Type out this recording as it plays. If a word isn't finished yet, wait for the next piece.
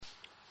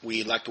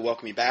We'd like to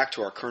welcome you back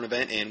to our current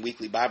event and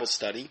weekly Bible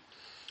study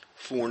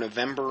for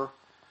November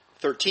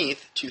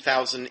 13th,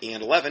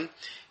 2011.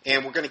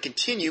 And we're going to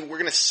continue. We're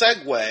going to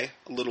segue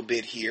a little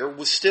bit here.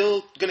 We're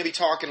still going to be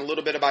talking a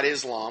little bit about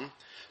Islam,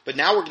 but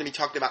now we're going to be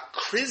talking about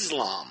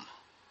Chrislam,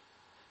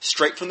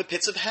 straight from the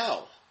pits of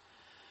hell.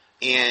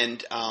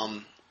 And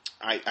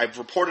I've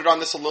reported on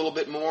this a little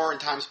bit more in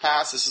times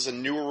past. This is a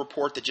newer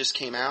report that just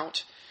came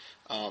out.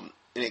 And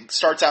it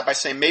starts out by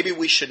saying, maybe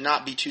we should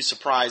not be too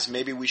surprised.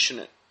 Maybe we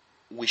should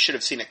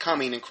have seen it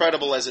coming.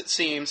 Incredible as it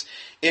seems,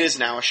 it is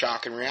now a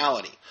shocking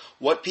reality.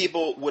 What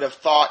people would have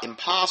thought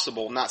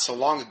impossible not so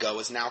long ago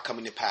is now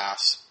coming to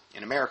pass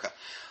in America.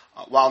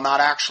 While not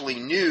actually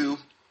new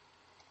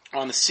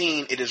on the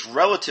scene, it is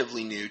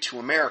relatively new to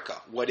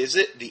America. What is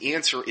it? The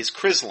answer is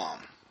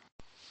Chrislam.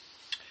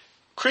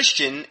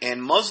 Christian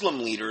and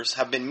Muslim leaders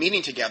have been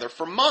meeting together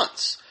for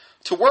months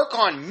to work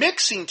on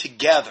mixing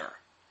together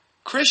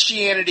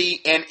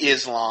Christianity and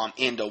Islam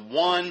into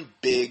one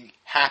big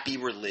happy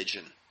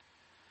religion.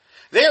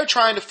 They are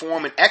trying to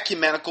form an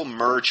ecumenical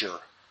merger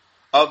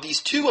of these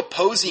two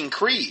opposing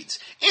creeds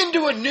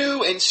into a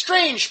new and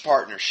strange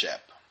partnership.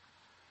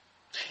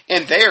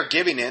 And they are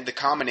giving it the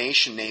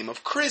combination name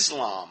of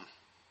Chrislam.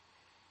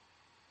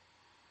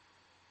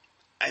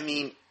 I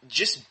mean,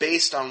 just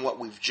based on what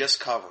we've just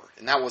covered,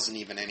 and that wasn't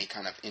even any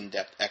kind of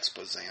in-depth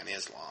expose on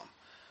Islam,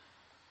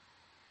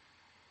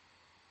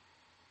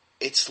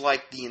 it's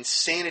like the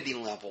insanity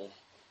level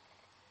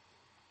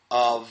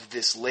of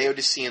this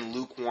Laodicean,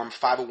 lukewarm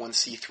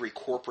 501c3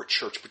 corporate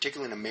church,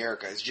 particularly in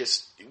America, is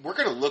just, we're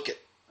going to look at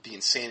the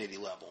insanity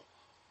level,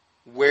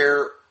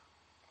 where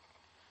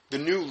the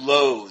new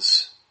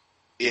lows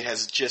it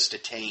has just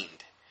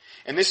attained.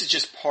 And this is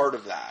just part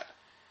of that.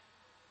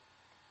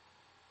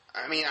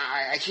 I mean,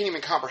 I can't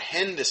even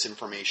comprehend this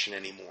information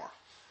anymore.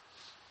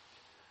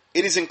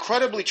 It is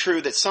incredibly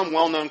true that some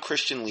well-known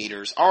Christian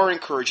leaders are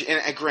encouraging,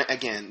 and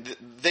again,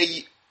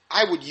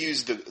 I would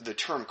use the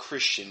term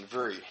Christian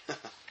very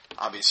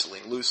obviously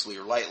loosely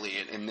or lightly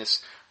in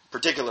this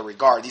particular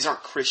regard. These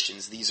aren't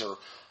Christians. These are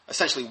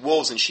essentially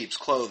wolves in sheep's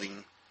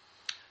clothing.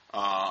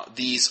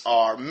 These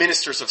are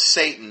ministers of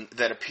Satan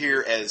that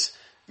appear as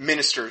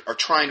ministers, are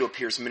trying to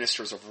appear as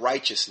ministers of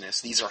righteousness.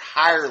 These are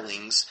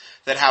hirelings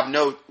that have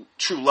no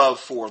true love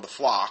for the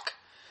flock.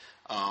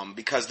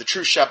 Because the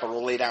true shepherd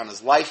will lay down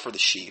his life for the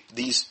sheep.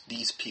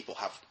 These people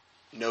have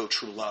no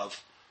true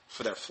love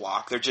for their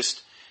flock. They're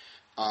just,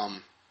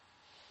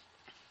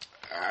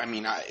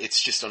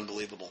 it's just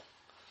unbelievable.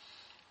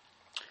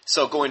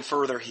 So going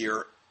further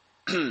here,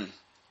 it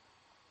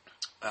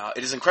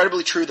is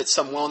incredibly true that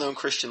some well-known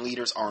Christian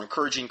leaders are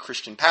encouraging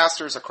Christian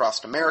pastors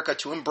across America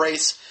to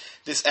embrace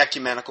this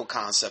ecumenical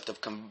concept of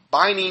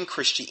combining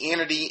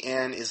Christianity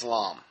and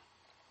Islam.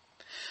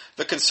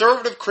 The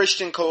Conservative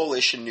Christian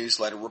Coalition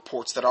newsletter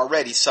reports that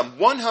already some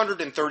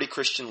 130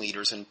 Christian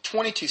leaders in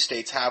 22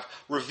 states have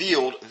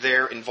revealed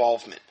their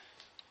involvement.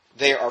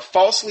 They are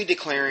falsely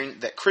declaring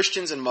that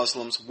Christians and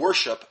Muslims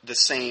worship the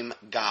same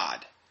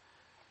God.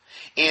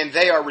 And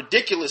they are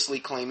ridiculously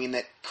claiming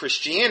that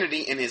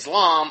Christianity and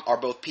Islam are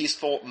both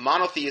peaceful,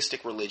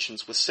 monotheistic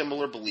religions with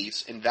similar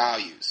beliefs and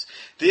values.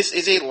 This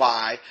is a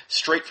lie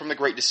straight from the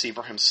great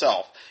deceiver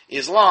himself.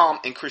 Islam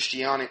and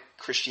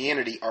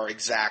Christianity are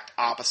exact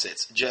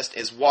opposites. Just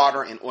as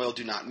water and oil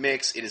do not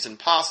mix, it is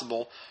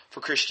impossible for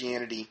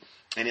Christianity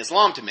and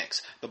Islam to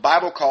mix. The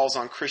Bible calls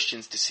on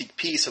Christians to seek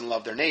peace and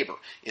love their neighbor.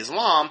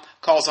 Islam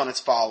calls on its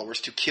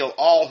followers to kill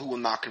all who will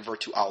not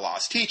convert to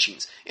Allah's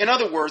teachings. In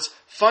other words,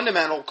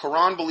 fundamental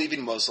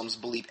Quran-believing Muslims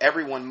believe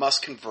everyone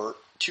must convert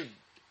to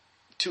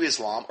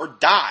Islam or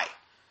die.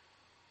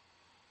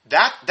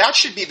 That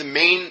should be the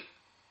main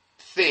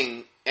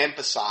thing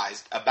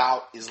emphasized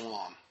about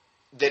Islam.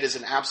 That is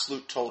an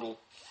absolute total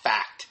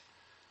fact.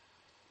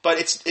 But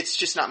it's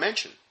just not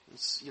mentioned.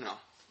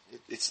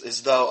 It's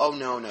as though, oh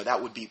no,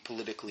 that would be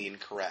politically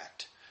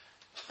incorrect.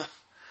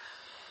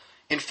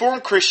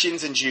 Informed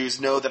Christians and Jews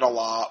know that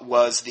Allah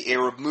was the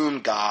Arab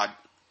moon god,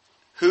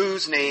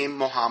 whose name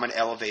Muhammad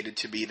elevated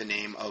to be the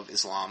name of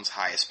Islam's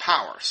highest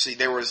power. See,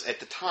 there was, at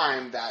the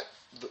time, that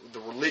the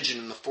religion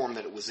in the form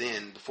that it was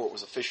in, before it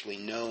was officially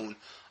known,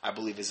 I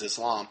believe, as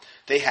Islam,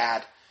 they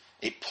had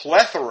a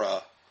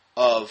plethora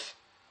of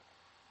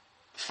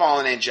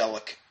fallen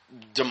angelic,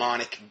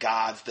 demonic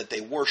gods that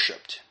they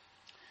worshipped.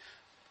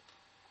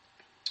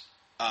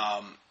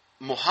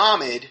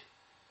 Muhammad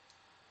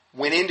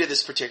went into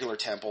this particular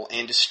temple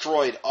and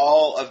destroyed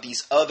all of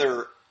these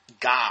other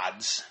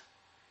gods,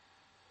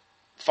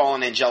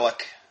 fallen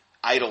angelic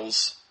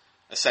idols,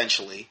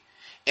 essentially,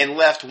 and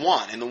left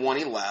one. And the one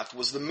he left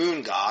was the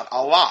moon god,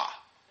 Allah.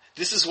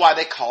 This is why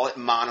they call it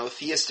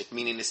monotheistic,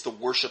 meaning it's the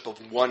worship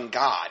of one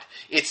God.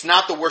 It's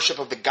not the worship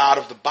of the God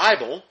of the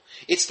Bible.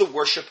 It's the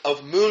worship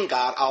of moon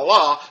god,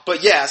 Allah.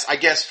 But yes, I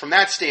guess from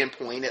that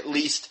standpoint, at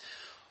least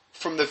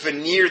from the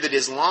veneer that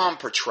Islam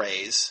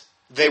portrays,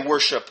 they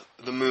worship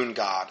the moon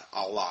god,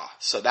 Allah.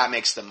 So that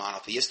makes them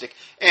monotheistic.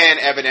 And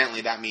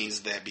evidently that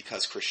means that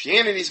because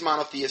Christianity is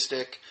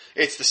monotheistic,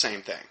 it's the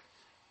same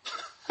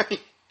thing.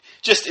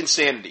 Just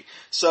insanity.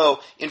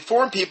 So,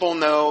 informed people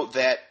know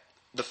that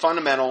the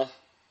fundamental...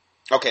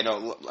 Okay,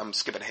 no, I'm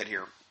skipping ahead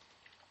here.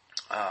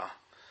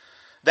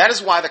 That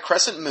is why the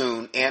crescent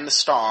moon and the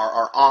star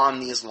are on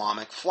the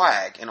Islamic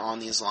flag and on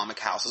the Islamic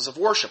houses of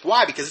worship.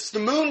 Why? Because it's the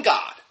moon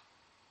god.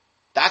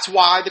 That's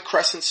why the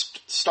crescent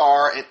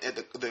star, and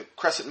the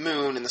crescent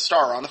moon and the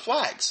star are on the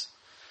flags.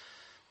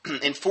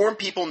 Informed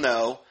people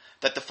know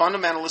that the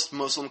fundamentalist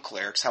Muslim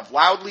clerics have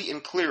loudly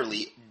and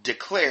clearly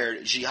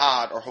declared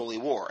jihad or holy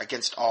war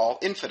against all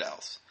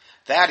infidels.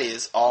 That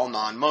is, all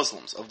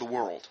non-Muslims of the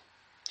world.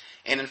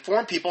 And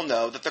informed people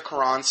know that the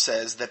Quran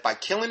says that by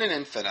killing an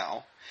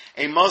infidel,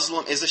 a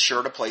Muslim is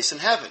assured a place in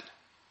heaven.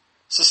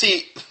 So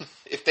see,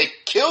 if they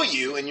kill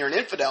you and you're an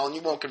infidel and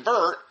you won't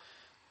convert,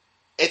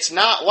 it's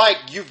not like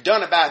you've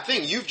done a bad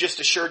thing. You've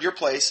just assured your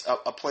place,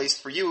 a place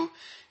for you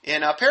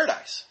in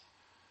paradise.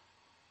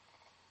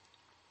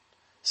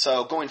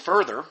 So going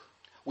further,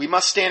 we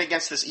must stand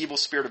against this evil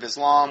spirit of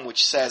Islam,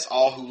 which says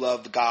all who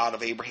love the God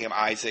of Abraham,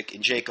 Isaac,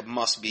 and Jacob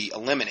must be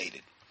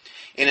eliminated.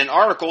 In an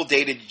article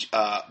dated,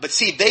 but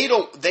see, they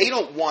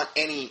don't want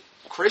any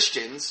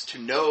Christians to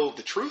know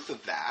the truth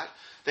of that.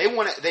 They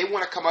want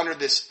to come under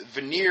this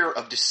veneer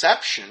of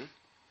deception,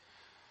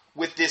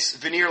 with this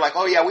veneer like,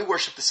 oh yeah, we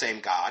worship the same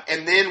God.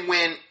 And then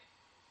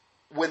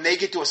when they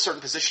get to a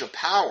certain position of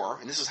power,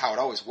 and this is how it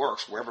always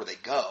works wherever they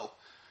go,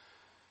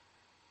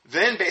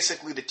 then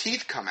basically the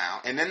teeth come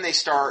out, and then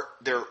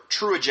their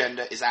true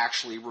agenda is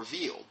actually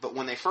revealed. But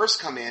when they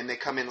first come in, they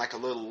come in like a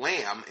little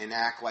lamb and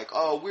act like,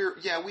 oh,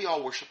 we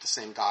all worship the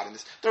same God in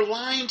this. They're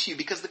lying to you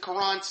because the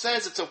Quran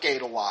says it's okay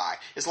to lie,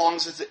 as long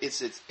as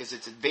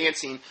it's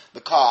advancing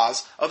the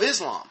cause of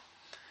Islam.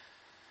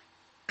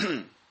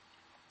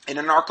 In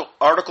an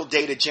article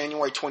dated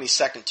January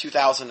 22nd,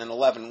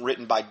 2011,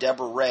 written by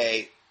Deborah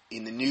Ray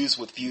in the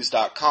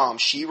newswithviews.com,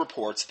 she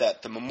reports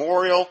that the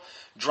Memorial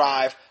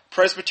Drive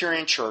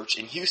Presbyterian Church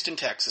in Houston,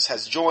 Texas,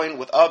 has joined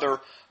with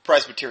other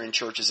Presbyterian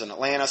churches in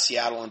Atlanta,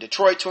 Seattle, and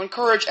Detroit to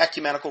encourage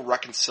ecumenical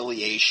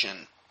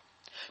reconciliation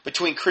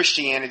between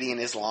Christianity and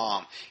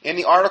Islam. In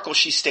the article,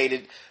 she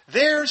stated,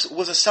 theirs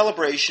was a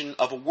celebration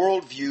of a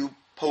worldview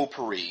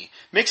potpourri,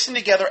 mixing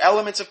together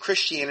elements of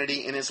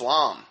Christianity and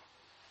Islam.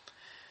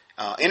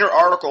 In her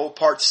article,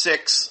 Part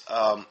 6,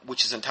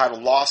 which is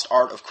entitled Lost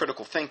Art of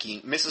Critical Thinking,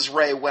 Mrs.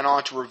 Ray went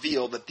on to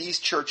reveal that these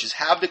churches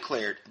have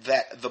declared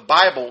that the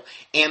Bible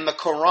and the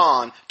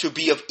Quran to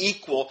be of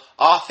equal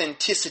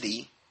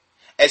authenticity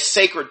as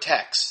sacred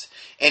texts,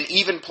 and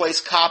even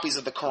place copies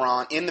of the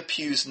Quran in the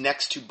pews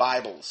next to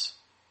Bibles.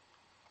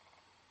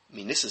 I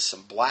mean, this is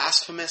some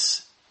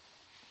blasphemous,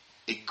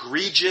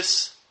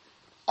 egregious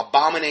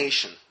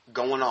abomination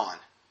going on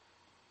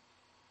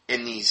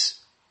in these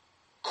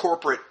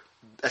corporate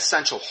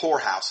essential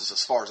whorehouses,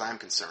 as far as I'm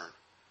concerned.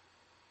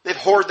 They've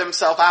whored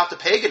themselves out to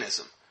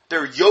paganism.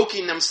 They're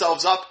yoking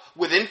themselves up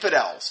with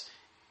infidels,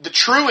 the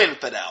true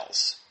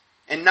infidels,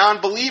 and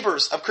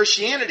non-believers of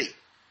Christianity.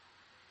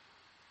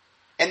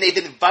 And they've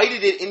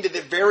invited it into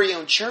their very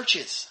own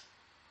churches.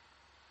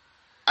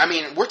 I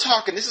mean, we're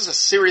talking, this is a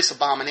serious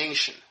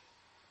abomination.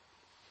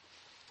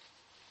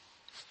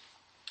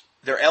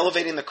 They're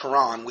elevating the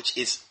Quran, which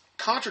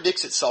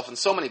contradicts itself in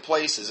so many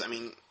places. I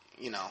mean,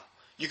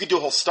 you could do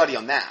a whole study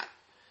on that.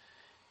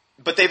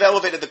 But they've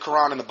elevated the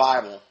Quran and the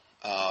Bible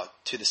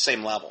to the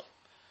same level.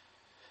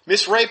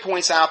 Ms. Ray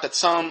points out that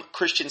some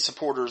Christian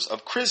supporters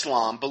of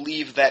Chrislam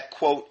believe that,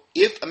 quote,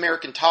 if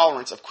American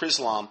tolerance of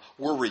Chrislam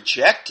were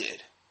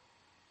rejected,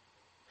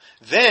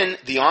 then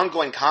the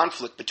ongoing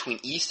conflict between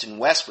East and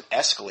West would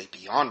escalate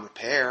beyond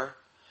repair.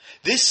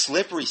 This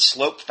slippery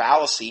slope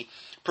fallacy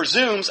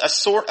presumes a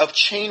sort of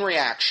chain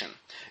reaction,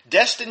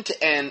 destined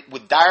to end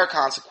with dire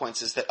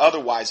consequences that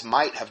otherwise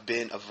might have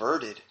been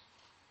averted.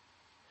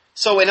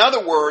 So in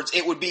other words,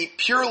 it would be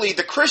purely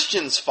the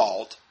Christians'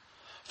 fault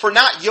for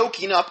not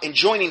yoking up and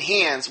joining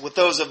hands with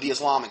those of the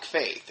Islamic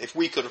faith, if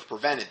we could have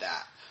prevented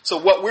that. So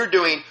what we're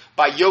doing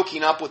by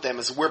yoking up with them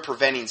is we're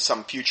preventing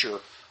some future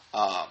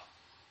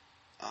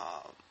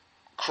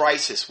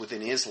crisis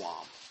within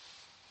Islam.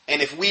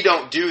 And if we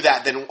don't do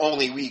that, then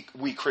only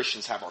we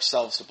Christians have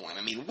ourselves to blame.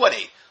 I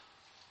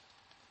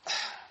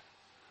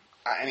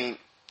mean,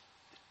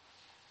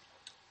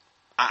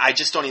 I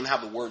just don't even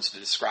have the words to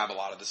describe a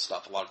lot of this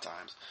stuff a lot of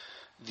times.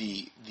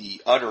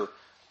 The utter,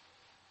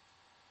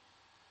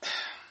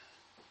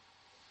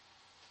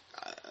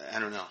 I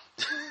don't know.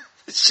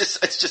 It's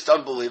just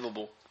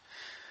unbelievable.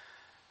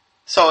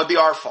 So it'd be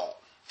our fault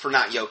for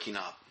not yoking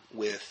up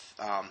with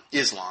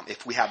Islam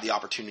if we have the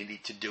opportunity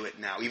to do it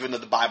now, even though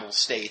the Bible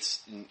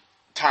states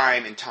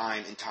time and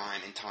time and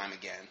time and time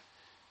again,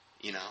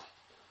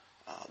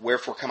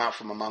 wherefore come out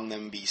from among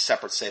them, be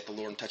separate, saith the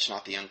Lord, and touch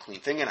not the unclean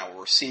thing, and I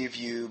will receive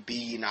you. Be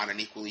ye not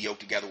unequally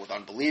yoked together with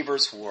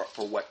unbelievers, for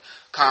what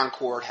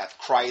concord hath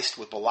Christ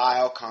with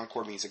Belial?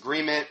 Concord means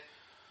agreement.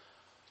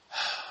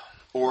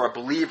 Or a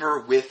believer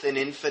with an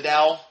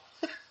infidel.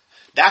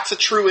 That's a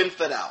true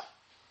infidel.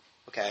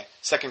 Okay,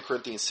 2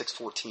 Corinthians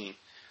 6:14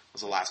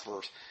 was the last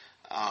verse.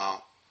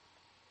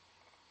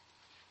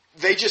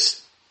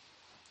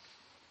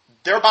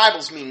 Their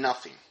Bibles mean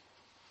nothing.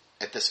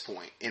 at this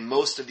point in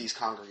most of these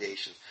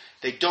congregations.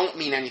 They don't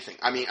mean anything.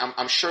 I mean,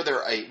 I'm sure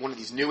they're one of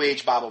these New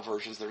Age Bible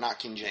versions. They're not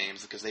King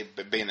James because they've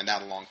been banned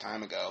out a long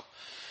time ago.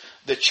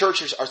 The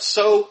churches are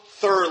so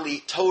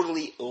thoroughly,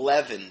 totally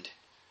leavened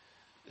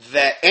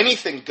that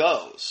anything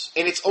goes.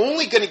 And it's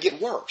only going to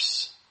get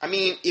worse. I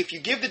mean, if you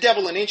give the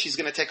devil an inch, he's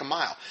going to take a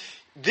mile.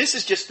 This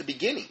is just the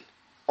beginning.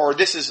 Or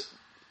this is,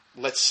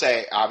 let's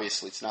say,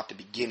 obviously it's not the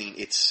beginning.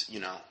 It's,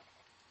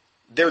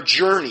 their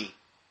journey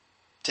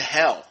to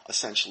hell,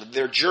 essentially.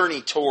 Their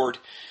journey toward,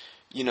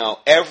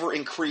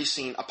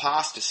 ever-increasing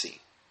apostasy.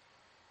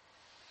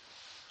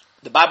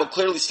 The Bible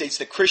clearly states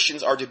that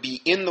Christians are to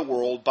be in the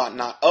world, but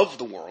not of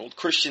the world.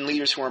 Christian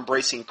leaders who are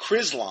embracing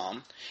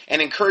Chrislam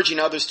and encouraging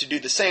others to do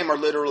the same are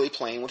literally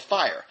playing with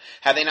fire.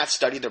 Have they not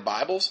studied their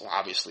Bibles? Well,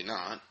 obviously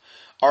not.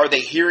 Are they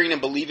hearing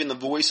and believing the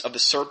voice of the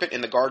serpent in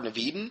the Garden of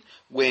Eden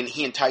when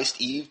he enticed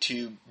Eve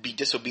to be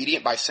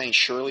disobedient by saying,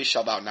 surely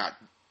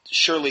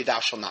thou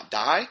shalt not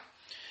die?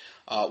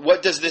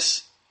 What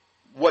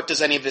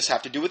does any of this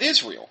have to do with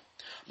Israel?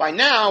 By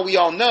now, we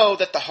all know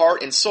that the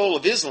heart and soul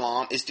of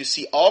Islam is to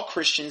see all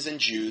Christians and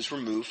Jews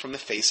removed from the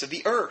face of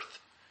the earth.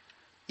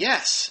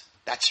 Yes,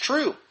 that's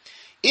true.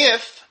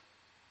 If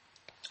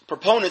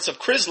proponents of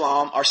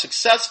Chrislam are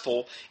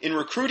successful in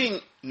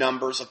recruiting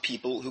numbers of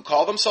people who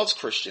call themselves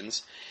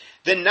Christians,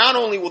 then not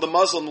only will the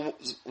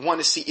Muslims want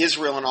to see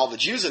Israel and all the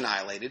Jews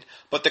annihilated,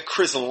 but the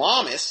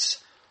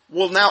Chrislamists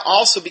will now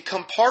also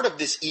become part of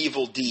this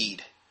evil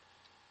deed.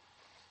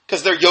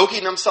 Because they're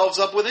yoking themselves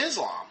up with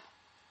Islam.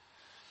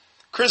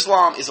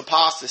 Chrislam is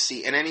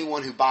apostasy, and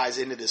anyone who buys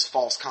into this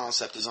false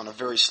concept is on a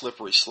very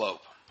slippery slope.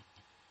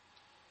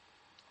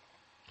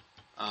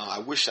 I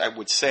wish I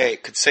could say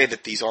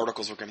that these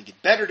articles are going to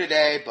get better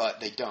today, but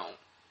they don't.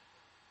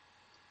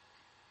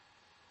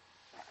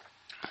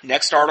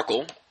 Next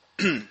article.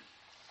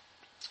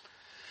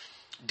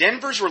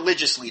 Denver's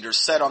religious leaders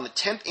said on the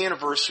 10th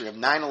anniversary of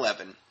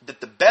 9/11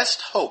 that the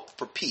best hope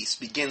for peace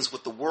begins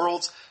with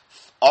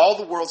all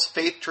the world's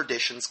faith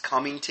traditions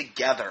coming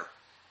together.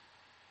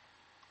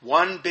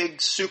 One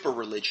big super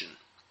religion.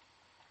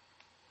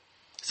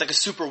 It's like a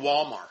super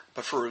Walmart,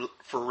 but for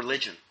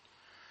religion.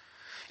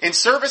 In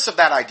service of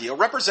that ideal,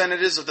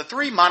 representatives of the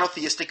three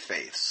monotheistic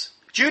faiths,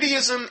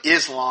 Judaism,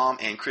 Islam,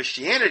 and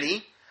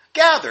Christianity,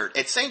 gathered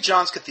at St.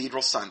 John's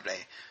Cathedral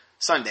Sunday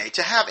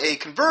to have a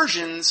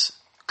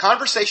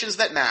Conversations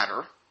That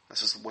Matter,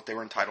 this is what they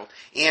were entitled,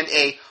 and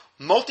a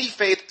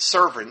multi-faith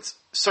service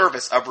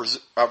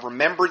of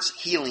remembrance,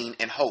 healing,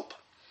 and hope.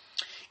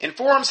 In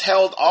forums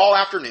held all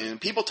afternoon,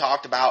 people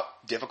talked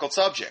about difficult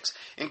subjects,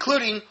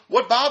 including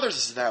what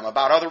bothers them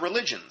about other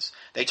religions.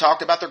 They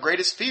talked about their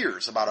greatest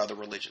fears about other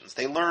religions.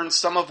 They learned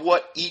some of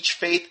what each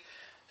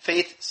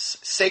faith's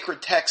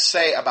sacred texts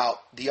say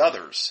about the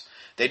others.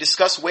 They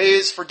discussed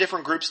ways for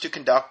different groups to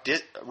conduct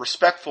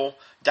respectful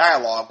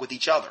dialogue with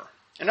each other.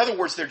 In other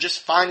words, they're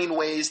just finding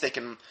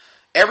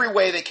every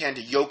way they can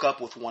to yoke up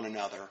with one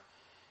another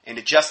and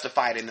to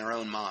justify it in their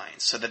own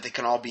minds so that they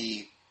can all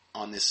be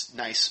on this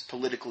nice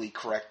politically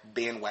correct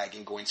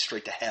bandwagon going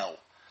straight to hell.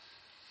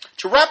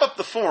 To wrap up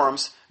the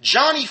forums,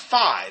 Johnny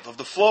Five of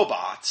the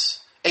Flowbots,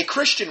 a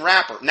Christian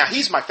rapper. Now,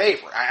 he's my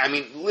favorite. I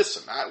mean,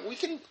 listen, we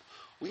can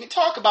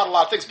talk about a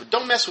lot of things, but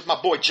don't mess with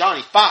my boy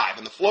Johnny Five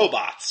and the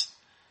Flowbots.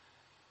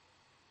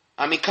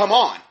 I mean, come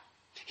on.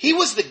 He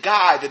was the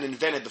guy that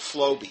invented the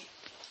Flowbee.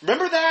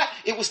 Remember that?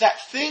 It was that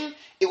thing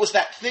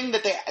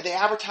that they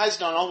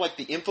advertised on all like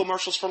the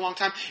infomercials for a long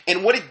time.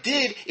 And what it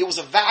did, it was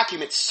a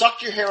vacuum. It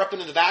sucked your hair up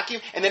into the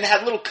vacuum, and then it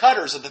had little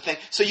cutters of the thing.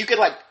 So you could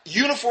like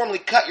uniformly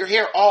cut your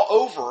hair all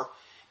over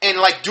and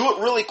like do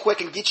it really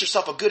quick and get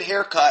yourself a good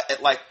haircut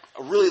at like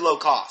a really low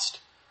cost.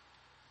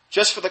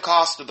 Just for the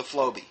cost of the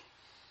Flowbee.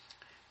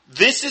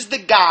 This is the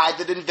guy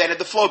that invented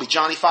the Flowbee,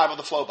 Johnny Five of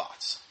the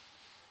Flowbots.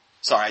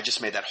 Sorry, I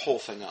just made that whole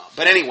thing up.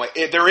 But anyway,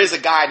 there is a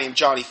guy named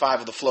Johnny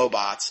Five of the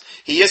Flowbots.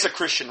 He is a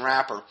Christian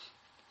rapper.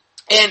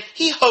 And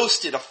he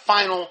hosted a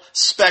final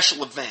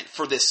special event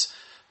for this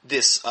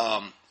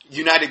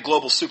United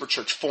Global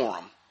Superchurch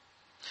Forum,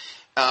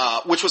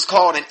 which was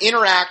called an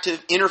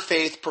Interactive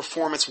Interfaith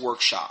Performance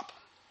Workshop.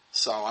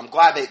 So I'm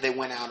glad they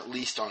went out at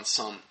least on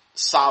some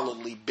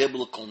solidly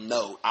biblical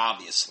note,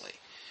 obviously.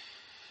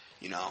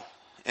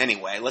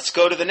 Anyway, let's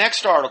go to the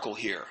next article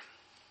here.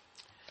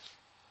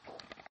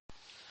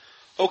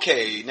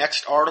 Okay,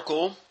 next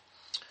article.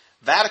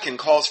 Vatican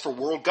calls for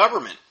world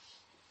government.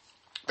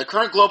 The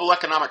current global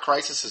economic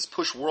crisis has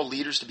pushed world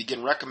leaders to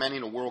begin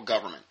recommending a world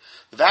government.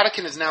 The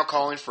Vatican is now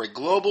calling for a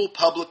global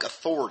public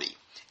authority,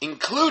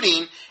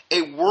 including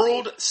a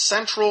world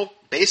central,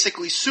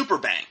 basically super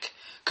bank,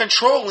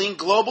 controlling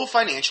global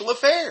financial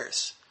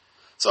affairs.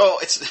 So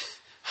it's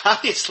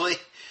obviously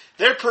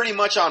they're pretty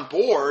much on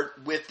board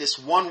with this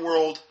one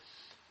world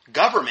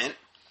government,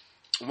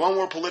 one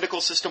world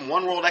political system,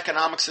 one world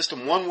economic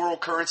system, one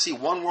world currency,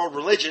 one world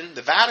religion.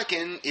 The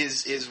Vatican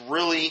is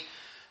really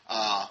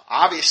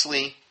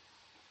obviously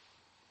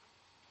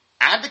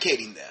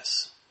advocating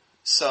this.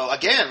 So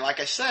again, like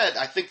I said,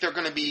 I think they're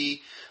going to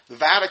be, the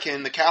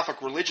Vatican, the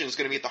Catholic religion is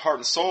going to be at the heart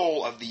and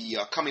soul of the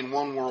coming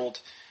one world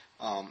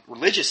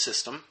religious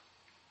system,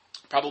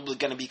 probably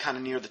going to be kind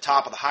of near the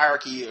top of the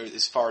hierarchy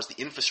as far as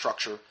the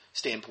infrastructure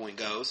standpoint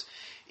goes.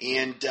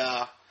 And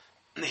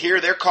here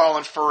they're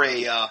calling for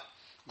a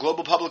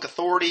global public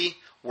authority,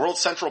 world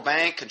central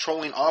bank,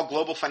 controlling all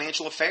global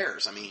financial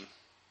affairs. I mean,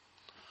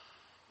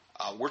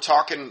 we're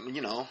talking,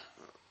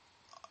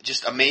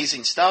 just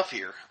amazing stuff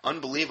here.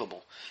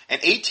 Unbelievable. An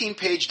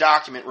 18-page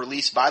document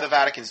released by the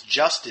Vatican's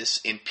Justice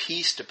and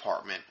Peace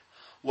Department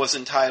was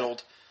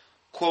entitled,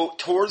 quote,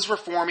 Towards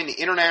Reforming the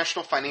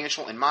International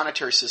Financial and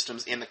Monetary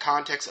Systems in the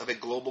Context of a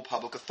Global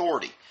Public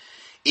Authority.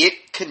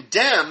 It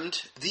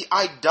condemned the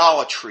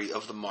idolatry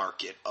of the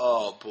market.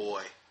 Oh,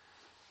 boy.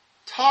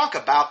 Talk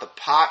about the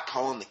pot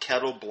calling the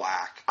kettle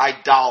black.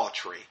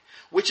 Idolatry,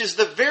 which is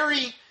the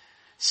very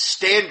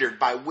standard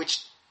by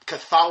which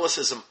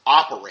Catholicism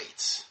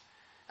operates.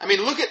 I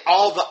mean, look at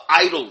all the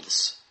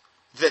idols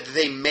that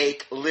they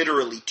make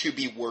literally to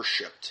be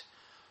worshipped.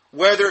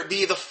 Whether it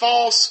be the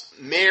false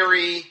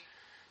Mary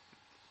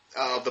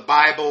of the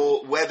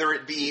Bible, whether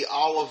it be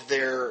all of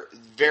their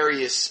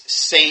various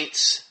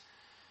saints.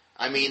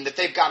 I mean, that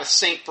they've got a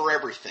saint for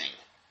everything.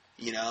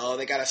 They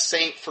got a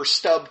saint for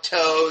stub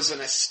toes and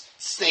a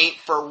saint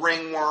for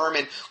ringworm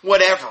and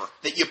whatever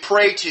that you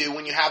pray to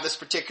when you have this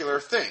particular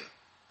thing.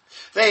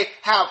 They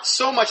have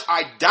so much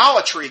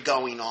idolatry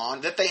going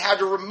on that they had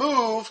to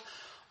remove,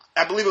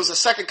 I believe it was the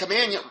second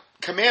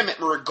commandment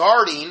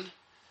regarding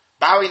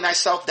bowing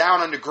thyself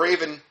down unto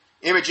graven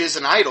images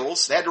and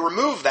idols. They had to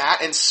remove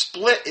that and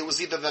split. It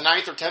was either the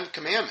 9th or 10th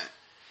commandment.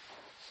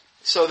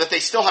 So that they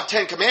still have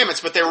 10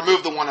 commandments, but they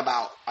removed the one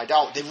about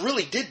idolatry. They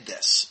really did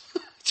this.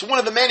 It's one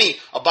of the many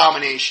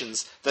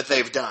abominations that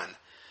they've done.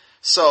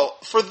 So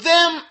for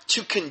them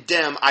to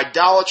condemn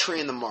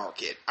idolatry in the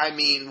market, I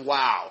mean,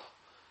 wow.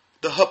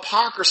 The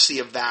hypocrisy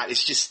of that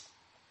is just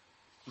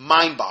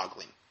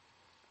mind-boggling.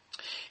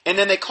 And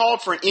then they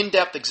called for an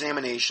in-depth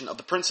examination of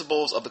the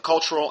principles of the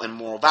cultural and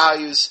moral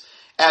values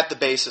at the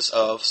basis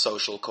of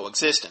social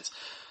coexistence.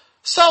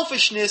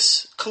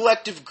 Selfishness,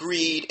 collective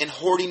greed, and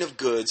hoarding of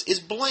goods is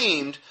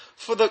blamed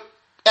for the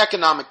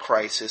economic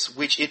crisis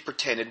which it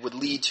pretended would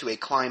lead to a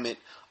climate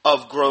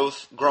of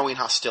growing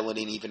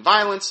hostility and even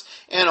violence,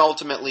 and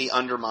ultimately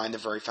undermine the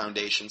very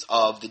foundations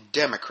of the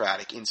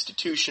democratic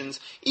institutions,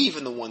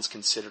 even the ones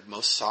considered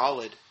most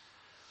solid.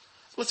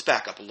 Let's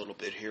back up a little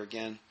bit here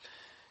again.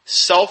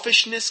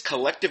 Selfishness,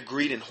 collective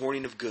greed, and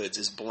hoarding of goods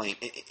is blamed.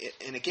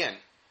 And again,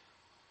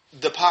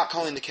 the pot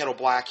calling the kettle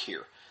black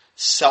here.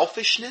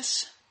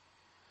 Selfishness,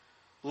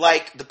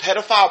 like the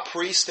pedophile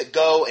priests that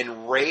go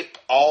and rape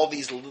all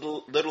these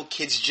little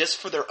kids just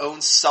for their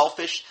own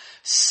selfish,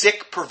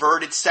 sick,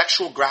 perverted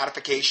sexual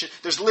gratification.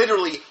 There's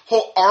literally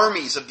whole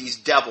armies of these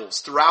devils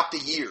throughout the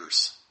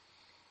years.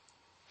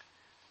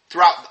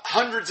 Throughout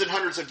hundreds and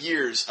hundreds of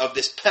years of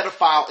this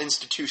pedophile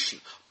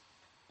institution.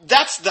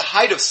 That's the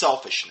height of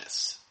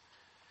selfishness.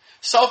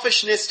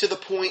 Selfishness to the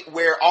point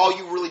where all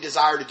you really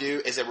desire to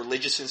do as a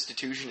religious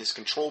institution is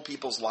control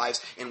people's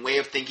lives and way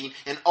of thinking.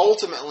 And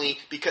ultimately,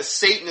 because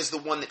Satan is the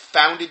one that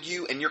founded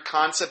you and your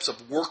concepts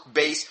of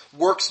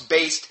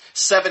works-based,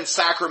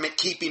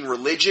 seven-sacrament-keeping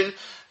religion,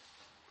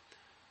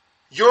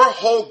 your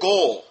whole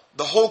goal,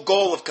 the whole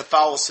goal of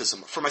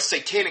Catholicism, from a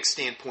satanic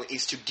standpoint,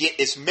 is to get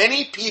as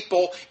many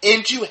people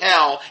into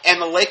hell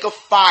and the lake of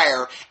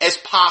fire as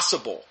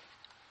possible.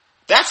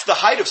 That's the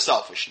height of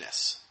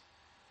selfishness.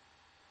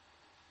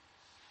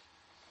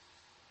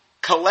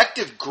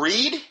 Collective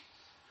greed?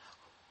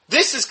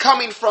 This is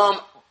coming from,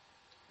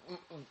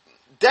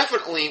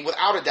 definitely,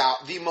 without a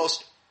doubt, the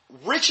most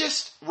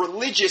richest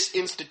religious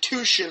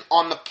institution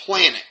on the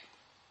planet.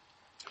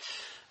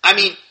 I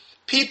mean,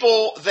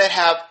 people that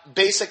have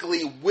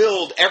basically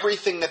willed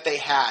everything that they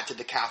had to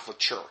the Catholic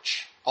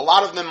Church. A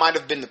lot of them might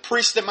have been the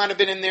priests that might have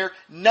been in there,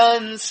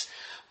 nuns,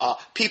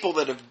 people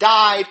that have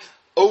died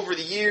over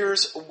the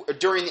years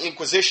during the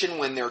Inquisition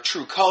when their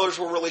true colors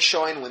were really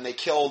showing, when they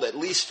killed at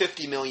least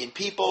 50 million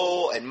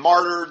people and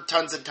martyred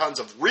tons and tons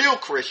of real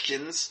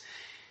Christians.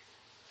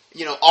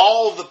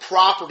 All the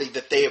property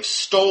that they have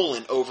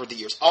stolen over the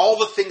years, all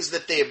the things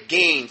that they have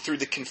gained through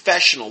the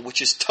confessional,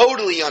 which is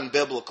totally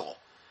unbiblical.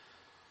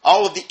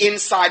 All of the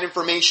inside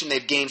information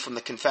they've gained from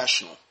the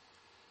confessional.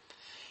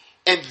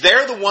 And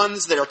they're the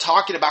ones that are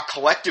talking about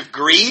collective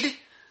greed?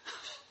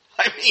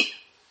 I mean,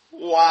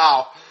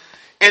 wow.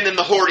 And then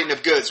the hoarding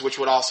of goods, which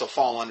would also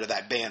fall under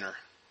that banner.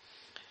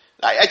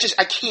 I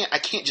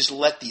can't just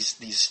let these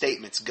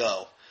statements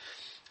go.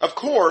 Of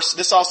course,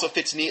 this also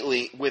fits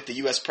neatly with the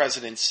U.S.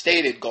 President's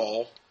stated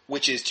goal,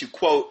 which is to,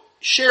 quote,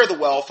 share the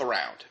wealth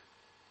around.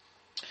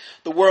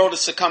 The world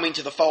is succumbing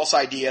to the false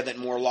idea that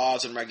more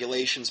laws and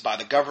regulations by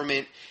the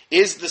government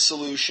is the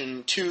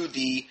solution to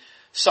the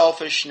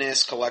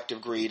selfishness,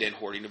 collective greed, and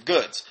hoarding of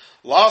goods.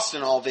 Lost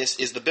in all this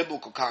is the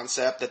biblical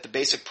concept that the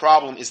basic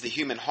problem is the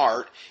human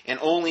heart, and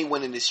only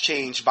when it is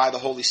changed by the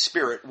Holy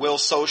Spirit will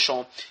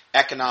social,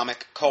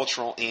 economic,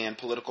 cultural, and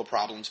political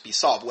problems be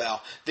solved.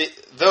 Well,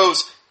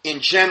 in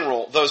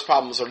general, those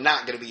problems are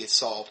not going to be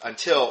solved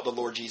until the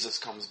Lord Jesus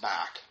comes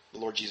back. The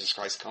Lord Jesus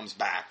Christ comes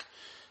back,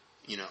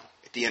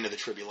 the end of the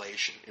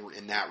tribulation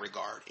in that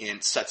regard,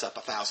 and sets up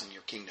a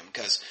 1,000-year kingdom,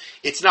 because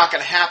it's not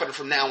going to happen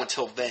from now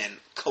until then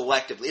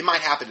collectively. It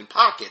might happen in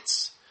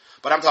pockets,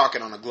 but I'm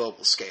talking on a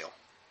global scale.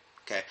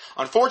 Okay.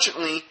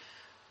 Unfortunately,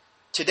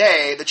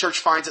 today the church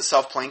finds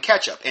itself playing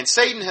catch-up, and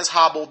Satan has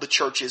hobbled the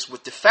churches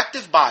with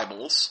defective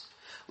Bibles,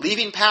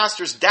 leaving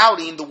pastors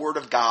doubting the Word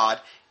of God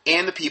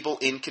and the people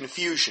in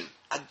confusion.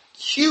 A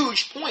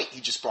huge point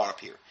he just brought up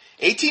here.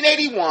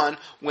 1881,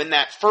 when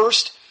that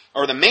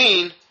the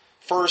main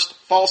first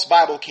false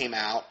Bible came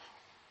out,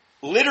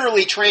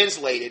 literally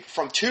translated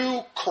from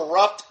two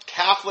corrupt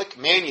Catholic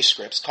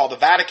manuscripts called the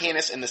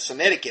Vaticanus and the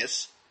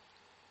Sinaiticus.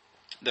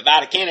 The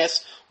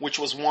Vaticanus, which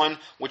was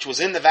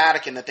in the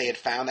Vatican that they had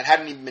found, that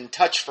hadn't even been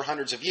touched for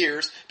hundreds of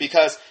years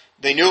because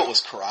they knew it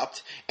was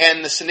corrupt.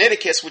 And the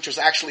Sinaiticus, which was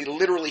actually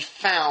literally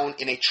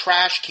found in a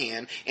trash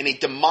can in a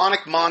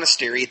demonic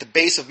monastery at the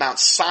base of Mount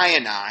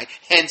Sinai,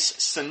 hence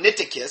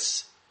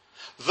Sinaiticus.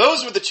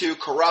 Those were the two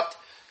corrupt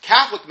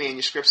Catholic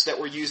manuscripts that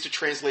were used to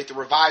translate the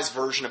revised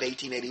version of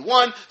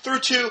 1881 through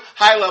two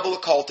high-level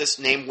occultists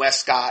named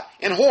Westcott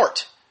and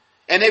Hort.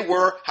 And they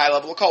were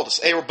high-level occultists.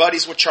 They were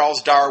buddies with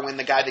Charles Darwin,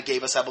 the guy that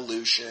gave us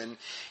evolution.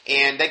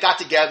 And they got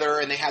together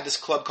and they had this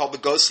club called the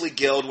Ghostly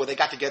Guild where they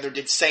got together,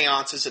 did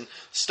seances and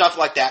stuff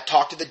like that,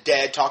 talked to the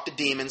dead, talked to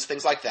demons,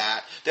 things like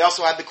that. They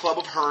also had the Club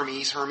of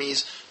Hermes,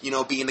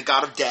 being the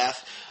god of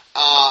death.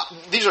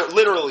 These are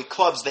literally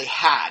clubs they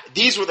had.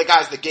 These were the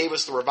guys that gave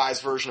us the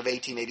revised version of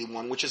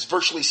 1881, which has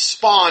virtually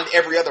spawned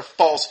every other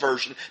false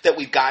version that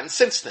we've gotten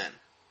since then.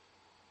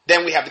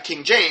 Then we have the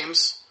King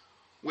James,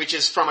 which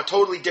is from a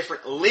totally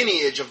different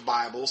lineage of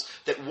Bibles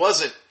that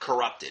wasn't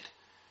corrupted.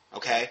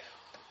 Okay?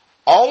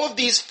 All of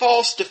these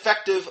false,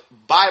 defective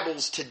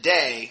Bibles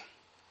today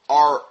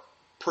are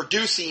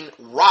producing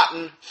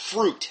rotten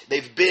fruit.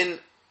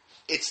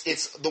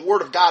 It's the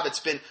Word of God that's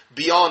been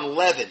beyond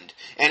leavened.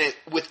 And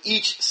with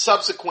each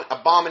subsequent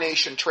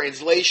abomination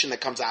translation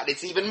that comes out,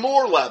 it's even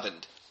more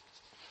leavened.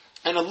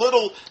 And a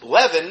little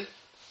leaven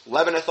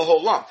leaveneth the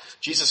whole lump.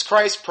 Jesus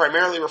Christ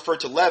primarily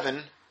referred to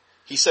leaven.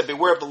 He said,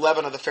 beware of the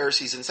leaven of the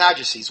Pharisees and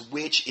Sadducees,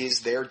 which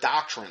is their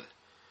doctrine.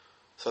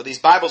 So these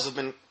Bibles have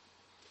been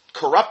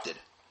corrupted.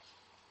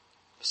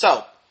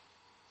 So,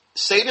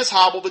 Satan has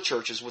hobbled the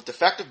churches with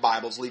defective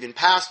Bibles, leaving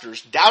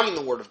pastors doubting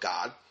the Word of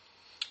God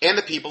and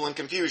the people in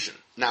confusion.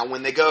 Now,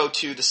 when they go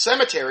to the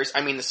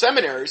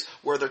seminaries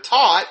where they're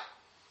taught,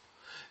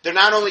 they're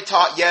not only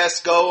taught,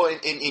 yes, go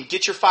and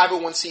get your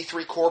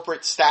 501c3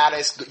 corporate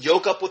status,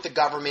 yoke up with the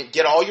government,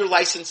 get all your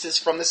licenses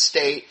from the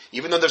state,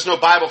 even though there's no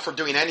Bible for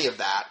doing any of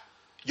that.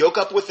 Yoke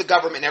up with the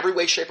government in every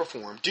way, shape, or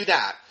form. Do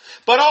that.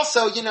 But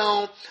also,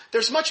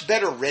 there's much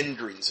better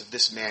renderings of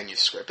this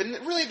manuscript. And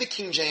really the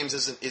King James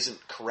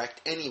isn't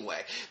correct anyway.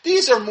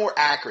 These are more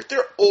accurate.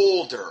 They're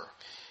older.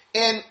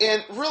 And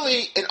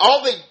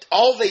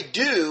all they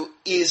do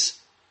is,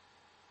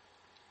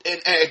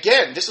 and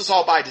again, this is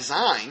all by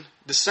design,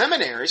 the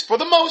seminaries, for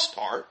the most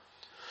part,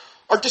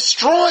 are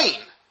destroying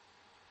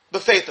the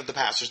faith of the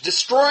pastors,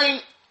 destroying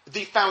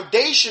the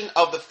foundation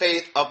of the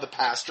faith of the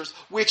pastors,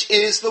 which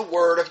is the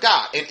Word of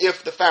God. And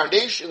if the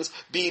foundations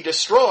be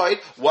destroyed,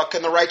 what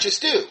can the righteous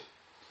do?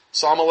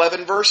 Psalm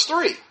 11, verse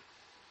 3.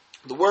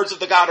 The words of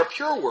the God are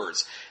pure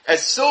words,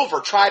 as silver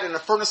tried in a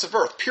furnace of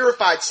earth,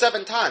 purified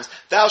 7 times.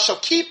 Thou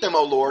shalt keep them,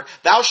 O Lord.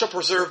 Thou shalt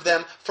preserve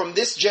them from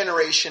this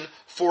generation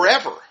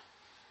forever.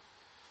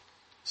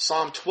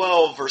 Psalm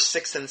 12, verse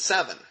 6 and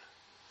 7.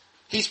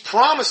 He's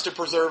promised to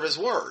preserve His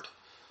Word.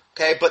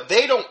 Okay, but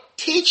they don't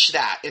teach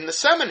that in the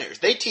seminaries.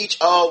 They teach,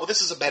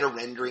 this is a better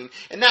rendering,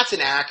 and that's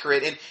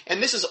inaccurate,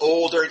 and this is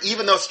older,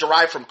 even though it's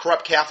derived from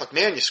corrupt Catholic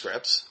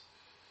manuscripts.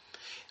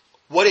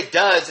 What it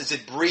does is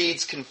it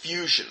breeds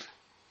confusion.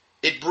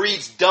 It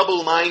breeds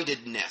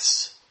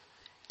double-mindedness.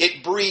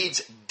 It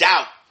breeds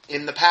doubt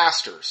in the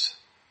pastors.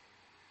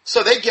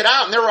 So they get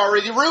out and they're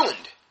already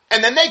ruined.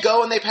 And then they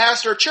go and they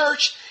pastor a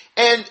church,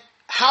 and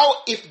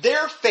if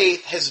their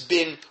faith has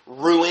been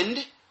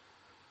ruined,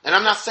 and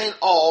I'm not saying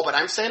all, but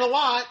I'm saying a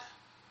lot,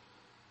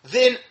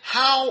 then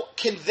how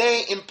can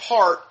they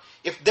impart,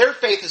 if their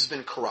faith has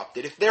been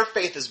corrupted, if their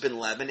faith has been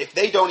leavened, if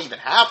they don't even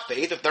have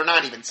faith, if they're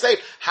not even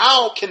saved,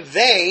 how can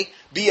they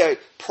be a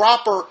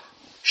proper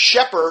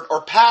shepherd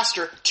or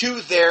pastor to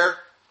their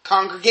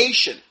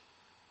congregation?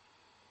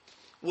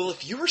 Well,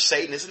 if you were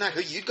Satan, isn't that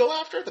who you'd go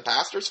after? The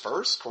pastors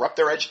first? Corrupt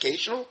their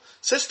educational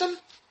system?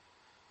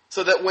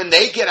 So that when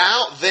they get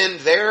out, then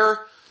they're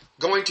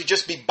going to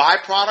just be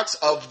byproducts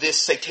of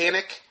this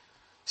satanic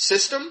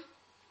system?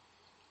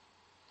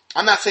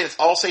 I'm not saying it's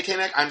all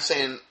satanic. I'm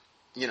saying,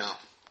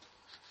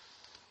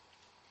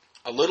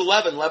 a little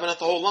leaven leaveneth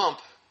the whole lump.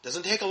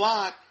 Doesn't take a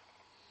lot.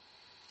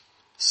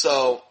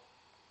 So,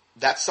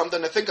 that's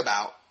something to think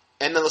about.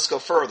 And then let's go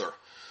further.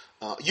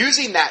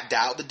 Using that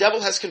doubt, the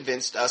devil has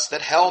convinced us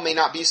that hell may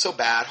not be so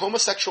bad.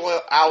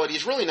 Homosexuality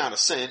is really not a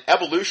sin.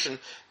 Evolution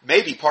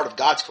may be part of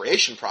God's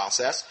creation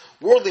process.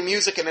 Worldly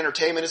music and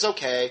entertainment is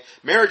okay.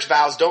 Marriage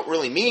vows don't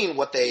really mean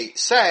what they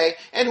say.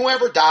 And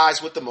whoever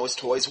dies with the most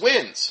toys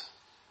wins.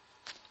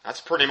 That's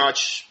pretty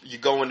much, you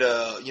go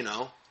into,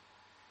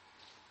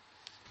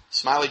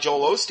 Smiley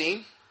Joel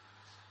Osteen,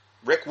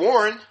 Rick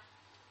Warren,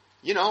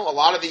 a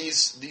lot of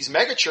these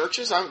mega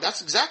churches,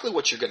 that's exactly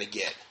what you're going to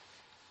get.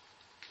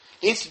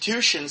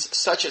 Institutions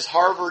such as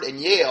Harvard and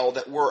Yale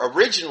that were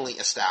originally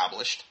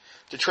established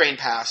to train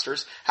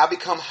pastors have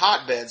become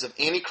hotbeds of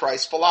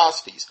antichrist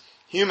philosophies.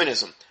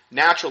 Humanism,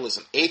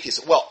 naturalism,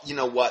 atheism. Well, you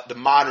know what? The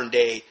modern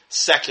day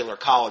secular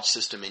college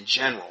system in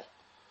general.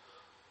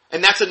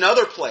 And that's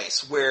another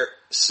place where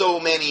so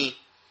many,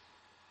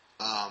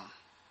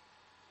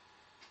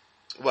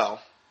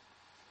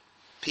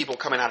 people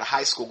coming out of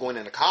high school going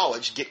into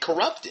college get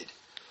corrupted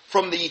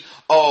from the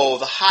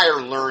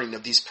higher learning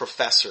of these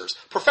professors.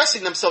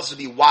 Professing themselves to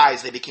be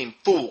wise, they became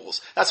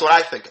fools. That's what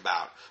I think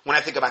about when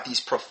I think about these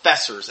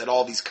professors at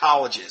all these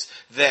colleges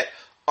that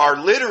are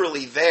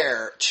literally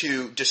there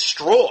to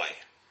destroy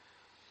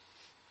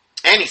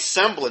any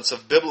semblance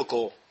of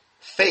biblical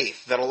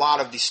faith that a lot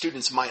of these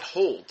students might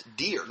hold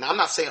dear. Now, I'm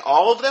not saying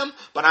all of them,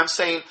 but I'm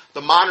saying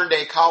the modern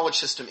day college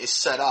system is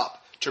set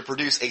up to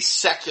produce a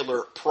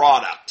secular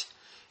product,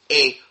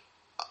 a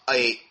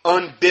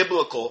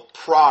unbiblical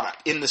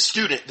product in the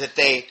student that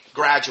they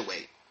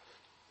graduate.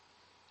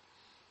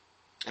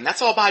 And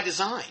that's all by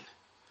design.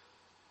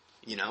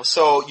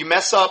 So you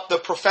mess up the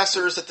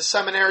professors at the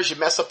seminaries, you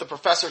mess up the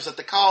professors at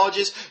the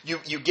colleges,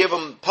 you give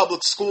them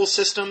public school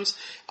systems.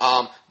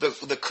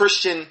 The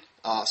Christian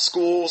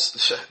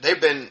schools,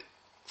 they've been,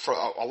 for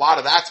a lot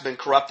of that's been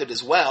corrupted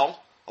as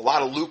well. A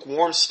lot of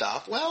lukewarm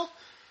stuff. Well,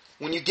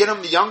 when you get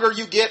them, the younger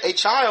you get a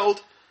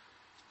child,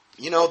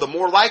 the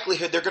more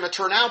likelihood they're going to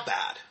turn out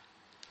bad.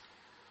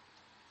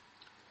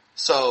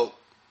 So,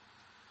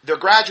 their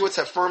graduates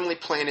have firmly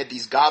planted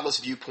these godless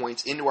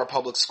viewpoints into our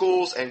public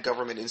schools and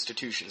government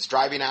institutions,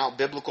 driving out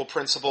biblical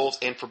principles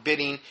and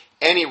forbidding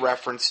any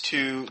reference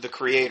to the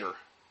Creator.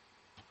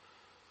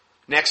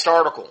 Next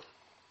article,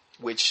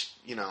 which,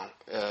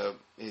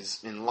 is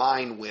in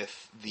line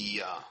with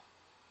the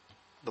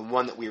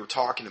one that we were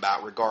talking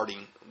about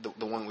regarding,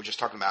 the one we were just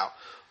talking about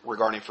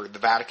regarding for the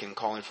Vatican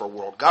calling for a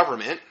world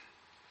government.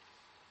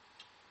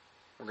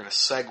 We're going to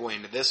segue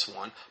into this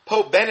one.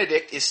 Pope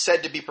Benedict is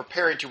said to be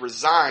preparing to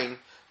resign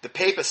the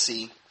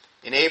papacy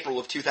in April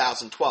of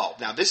 2012.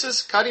 Now, this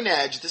is cutting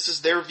edge. This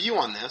is their view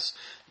on this.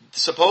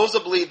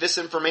 Supposedly, this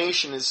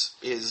information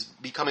is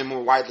becoming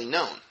more widely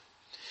known.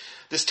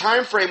 This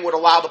time frame would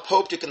allow the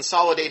Pope to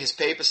consolidate his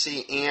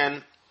papacy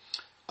and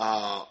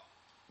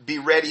be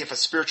ready if a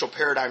spiritual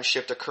paradigm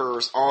shift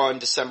occurs on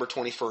December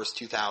 21st,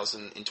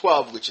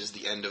 2012, which is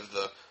the end of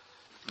the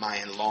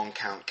Mayan long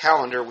count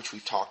calendar, which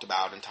we've talked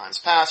about in times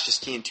past.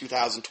 Just key in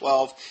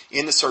 2012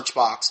 in the search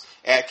box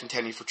at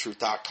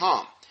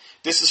contendingfortruth.com.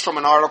 This is from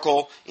an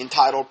article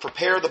entitled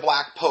Prepare the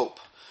Black Pope.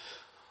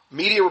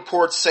 Media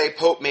reports say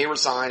Pope may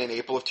resign in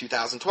April of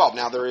 2012.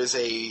 Now there is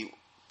the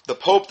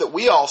Pope that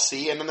we all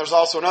see, and then there's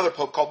also another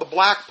Pope called the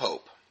Black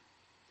Pope.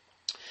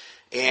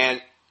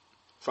 And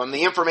from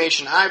the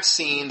information I've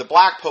seen, the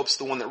Black Pope's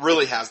the one that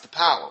really has the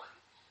power.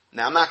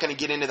 Now I'm not going to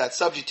get into that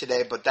subject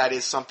today, but that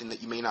is something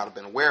that you may not have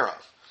been aware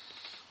of.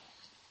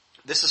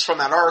 This is from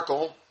that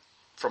article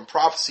from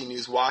Prophecy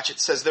News Watch. It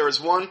says there is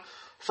one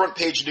front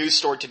page news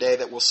story today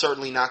that will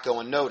certainly not go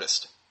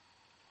unnoticed.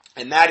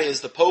 And that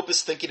is the Pope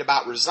is thinking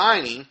about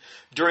resigning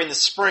during the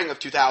spring of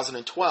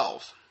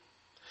 2012.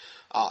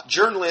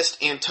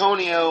 Journalist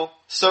Antonio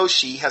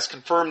Socci has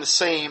confirmed the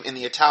same in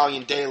the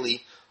Italian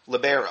daily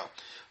Libero.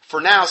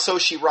 For now,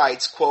 Socci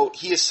writes, quote,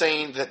 he is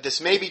saying that this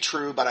may be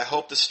true, but I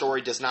hope the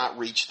story does not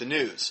reach the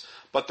news.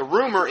 But the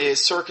rumor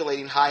is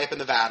circulating high up in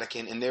the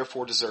Vatican and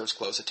therefore deserves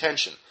close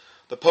attention.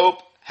 The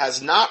Pope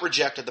has not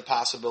rejected the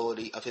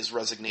possibility of his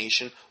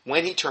resignation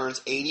when he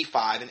turns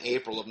 85 in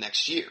April of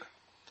next year.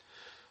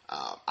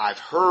 I've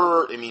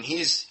heard,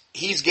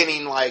 he's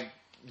getting like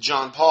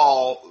John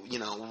Paul,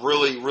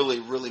 really, really,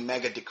 really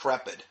mega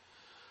decrepit.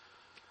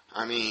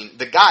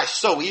 The guy's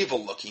so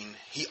evil looking.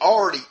 He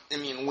already,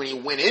 when he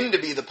went in to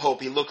be the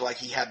Pope, he looked like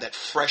he had that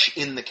fresh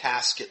in the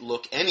casket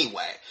look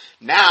anyway.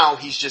 Now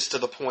he's just to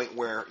the point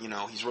where,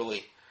 he's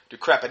really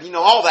decrepit.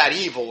 All that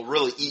evil will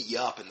really eat you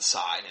up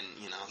inside, and,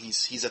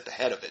 he's at the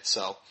head of it.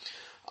 So,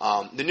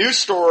 the news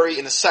story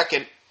in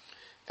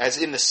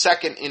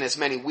as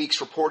many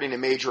weeks reporting a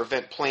major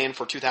event planned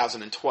for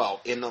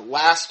 2012. In the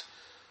last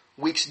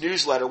week's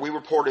newsletter, we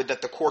reported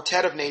that the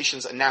Quartet of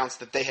Nations announced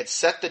that they had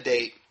set the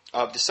date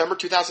of December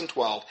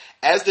 2012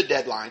 as the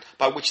deadline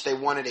by which they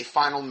wanted a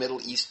final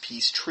Middle East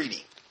peace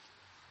treaty.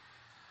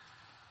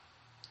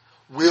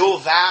 Will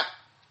that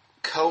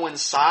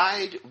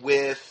coincide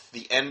with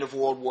the end of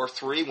World War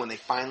III when they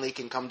finally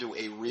can come to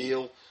a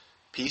real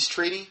peace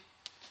treaty?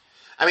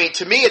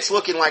 To me it's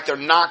looking like they're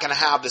not going to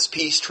have this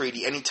peace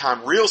treaty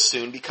anytime real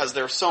soon because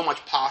there's so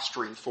much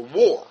posturing for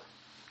war.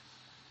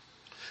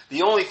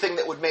 The only thing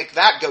that would make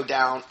that go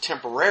down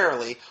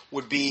temporarily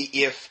would be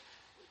if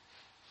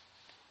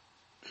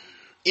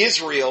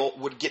Israel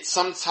would get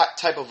some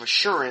type of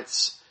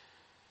assurance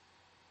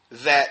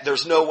that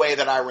there's no way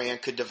that Iran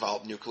could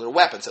develop nuclear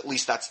weapons. At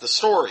least that's the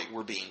story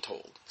we're being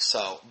told.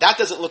 So that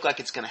doesn't look like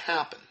it's going to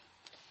happen.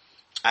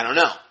 I don't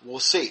know. We'll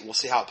see. We'll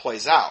see how it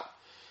plays out.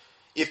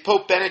 If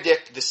Pope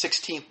Benedict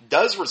XVI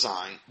does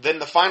resign, then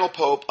the final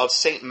pope of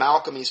St.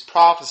 Malcolm's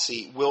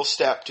prophecy will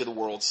step to the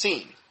world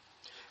scene,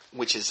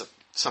 which is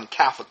some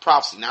Catholic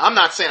prophecy. Now, I'm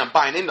not saying I'm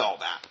buying into all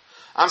that.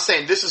 I'm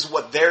saying this is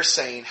what they're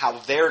saying, how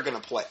it's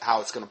going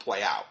to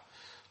play out.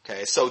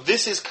 Okay, so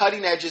this is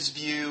Cutting Edge's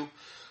view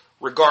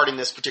regarding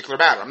this particular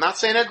matter. I'm not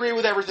saying I agree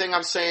with everything.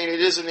 I'm saying it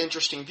is an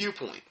interesting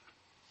viewpoint.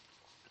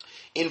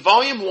 In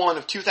Volume 1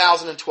 of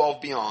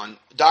 2012 Beyond,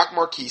 Doc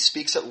Marquis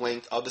speaks at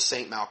length of the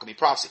St. Malcolm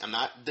prophecy. I'm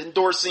not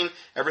endorsing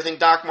everything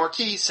Doc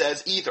Marquis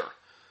says either.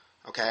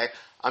 Okay?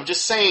 I'm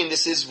just saying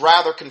this is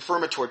rather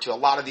confirmatory to a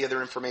lot of the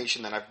other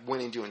information that I've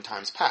went into in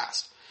times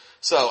past.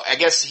 So, I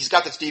guess he's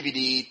got this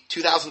DVD,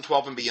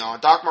 2012 and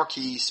Beyond. Doc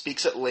Marquis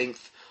speaks at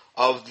length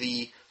of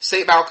the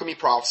St. Malcolm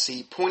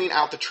prophecy, pointing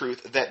out the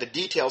truth that the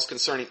details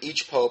concerning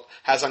each pope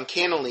has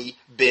uncannily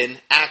been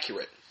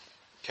accurate.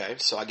 Okay?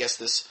 So, I guess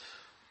this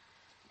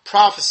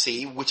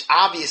prophecy, which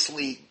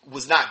obviously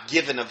was not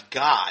given of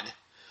God,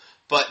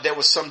 but there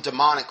was some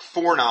demonic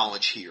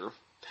foreknowledge here,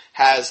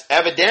 has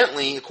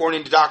evidently,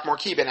 according to Doc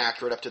Marquis, been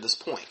accurate up to this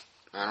point.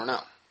 I don't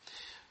know.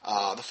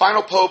 The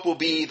final pope will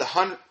be the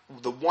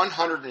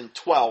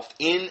 112th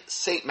in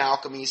St.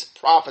 Malcolm's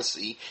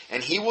prophecy,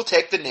 and he will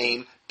take the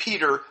name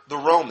Peter the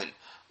Roman.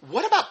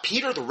 What about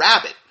Peter the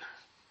Rabbit?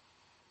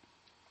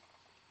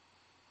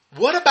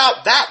 What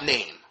about that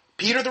name?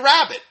 Peter the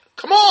Rabbit.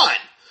 Come on!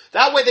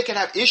 That way they can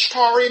have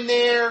Ishtar in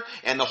there,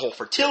 and the whole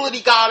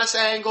fertility goddess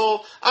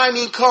angle. I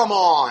mean, come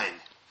on.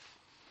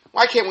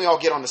 Why can't we all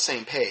get on the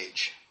same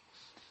page?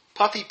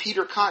 Puffy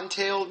Peter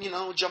Cottontail,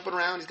 jumping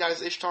around. He's got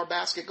his Ishtar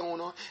basket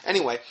going on.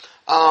 Anyway,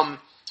 and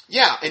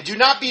do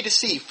not be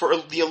deceived, for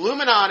the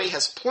Illuminati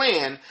has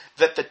planned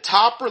that the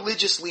top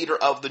religious leader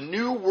of the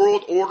New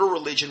World Order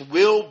religion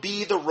will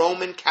be the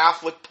Roman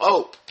Catholic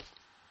Pope.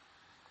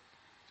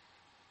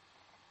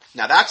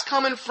 Now that's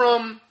coming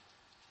from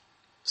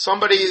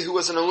somebody who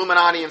was an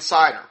Illuminati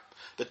insider.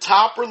 The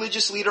top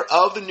religious leader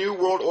of the New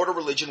World Order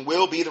religion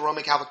will be the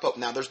Roman Catholic Pope.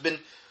 Now, there's been,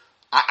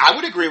 I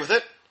would agree with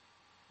it.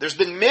 There's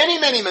been many,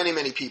 many, many,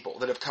 many people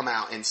that have come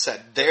out and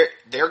said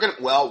they're going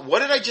to, well, what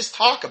did I just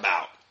talk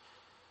about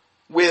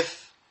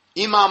with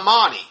Imam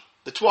Mahdi,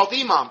 the 12th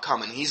Imam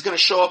coming? He's going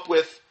to show up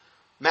with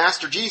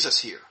Master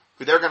Jesus here,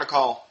 who they're going to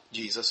call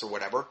Jesus or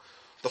whatever,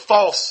 the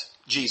false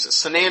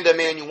Jesus, Sananda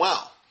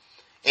Emmanuel.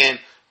 And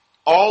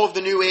all of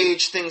the New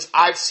Age things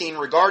I've seen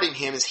regarding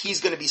him is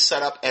he's going to be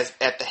set up as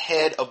at the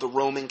head of the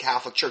Roman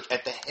Catholic Church,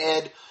 at the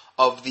head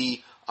of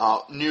the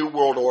New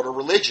World Order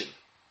religion.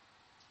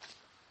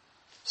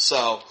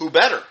 So, who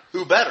better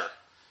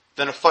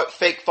than a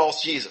fake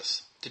false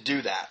Jesus to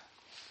do that?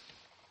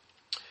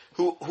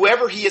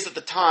 Whoever he is at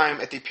the time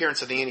at the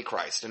appearance of the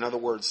Antichrist. In other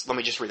words, let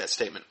me just read that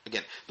statement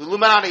again. The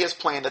Illuminati has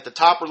planned that the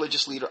top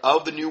religious leader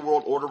of the New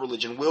World Order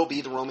religion will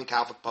be the Roman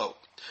Catholic Pope.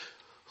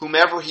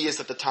 Whomever he is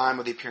at the time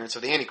of the appearance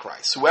of the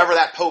Antichrist. Whoever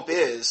that Pope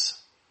is,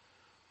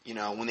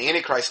 when the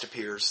Antichrist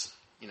appears,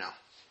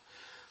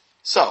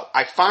 So,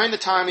 I find the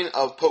timing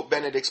of Pope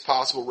Benedict's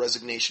possible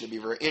resignation to be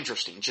very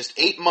interesting. Just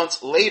 8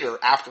 months later,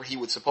 after he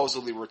would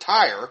supposedly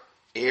retire,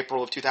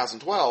 April of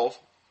 2012,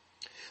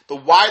 the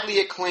widely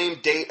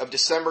acclaimed date of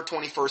December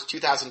 21st,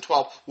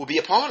 2012 will be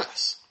upon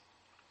us.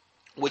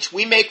 Which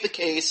we make the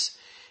case,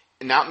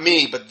 not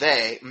me, but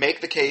they,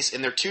 make the case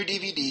in their 2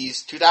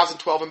 DVDs,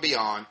 2012 and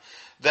Beyond,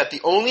 that the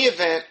only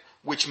event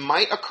which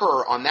might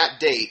occur on that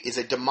date is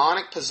a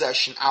demonic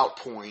possession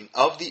outpouring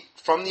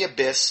from the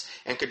abyss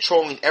and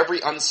controlling every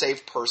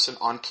unsaved person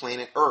on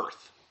planet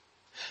Earth.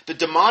 The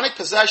demonic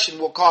possession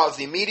will cause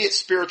the immediate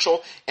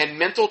spiritual and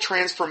mental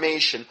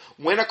transformation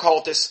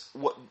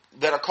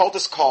that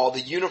occultists call the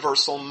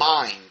universal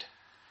mind.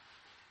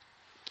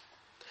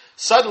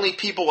 Suddenly,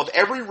 people of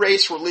every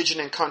race, religion,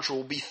 and country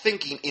will be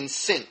thinking in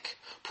sync,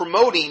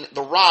 promoting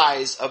the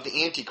rise of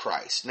the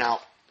Antichrist.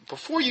 Now,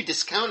 before you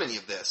discount any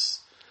of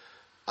this,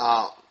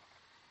 let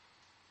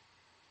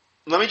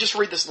me just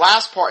read this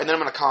last part and then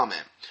I'm going to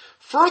comment.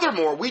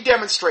 Furthermore, we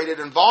demonstrated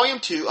in Volume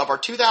 2 of our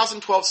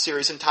 2012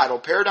 series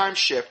entitled Paradigm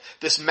Shift,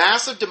 this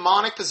massive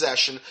demonic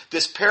possession,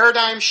 this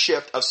paradigm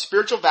shift of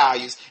spiritual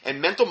values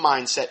and mental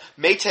mindset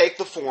may take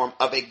the form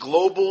of a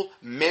global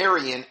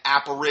Marian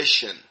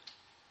apparition.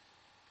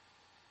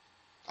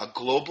 A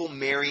global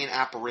Marian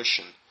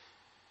apparition,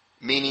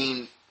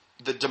 meaning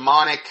the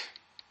demonic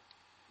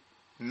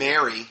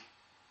Mary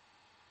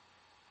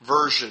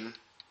version,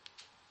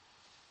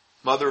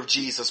 Mother of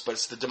Jesus, but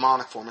it's the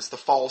demonic form, it's the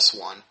false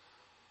one.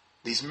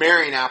 These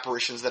Marian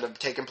apparitions that have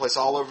taken place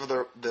all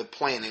over the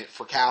planet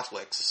for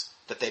Catholics,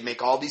 that they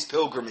make all these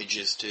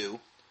pilgrimages to,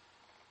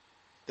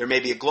 there may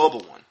be a global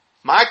one.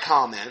 My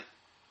comment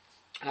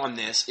on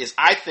this is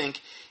I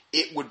think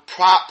it would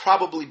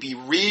probably be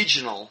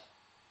regional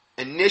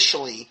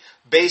initially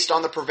based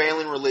on the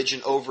prevailing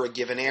religion over a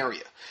given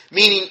area.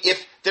 Meaning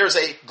if there's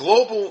a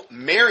global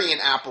Marian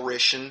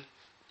apparition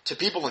to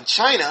people in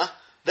China,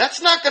 that's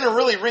not going to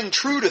really ring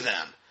true to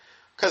them.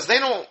 Because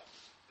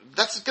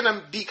that's going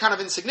to be kind of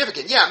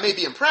insignificant. Yeah, it may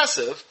be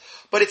impressive,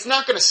 but it's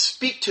not going to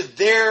speak to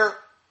their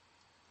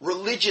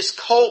religious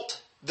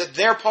cult that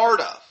they're part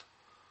of.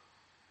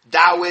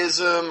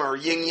 Taoism or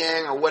yin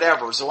yang or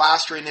whatever,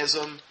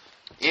 Zoroastrianism,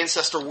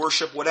 ancestor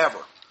worship, whatever,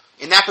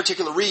 in that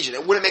particular region.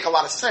 It wouldn't make a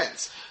lot of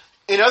sense.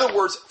 In other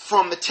words,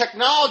 from the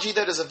technology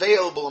that is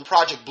available in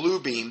Project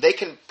Bluebeam, they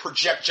can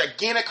project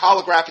gigantic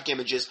holographic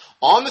images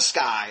on the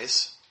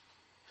skies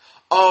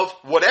of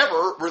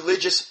whatever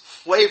religious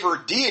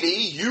flavored deity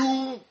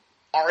you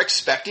are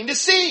expecting to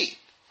see.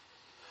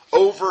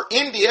 Over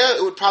India,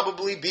 it would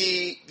probably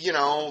be,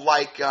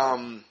 like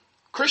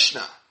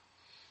Krishna.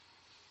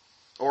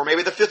 Or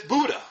maybe the fifth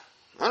Buddha.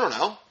 I don't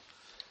know.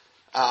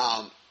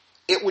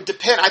 It would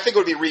depend. I think it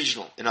would be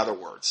regional, in other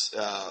words.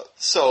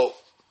 So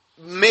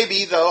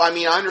maybe, though, I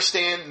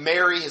understand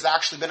Mary has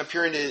actually been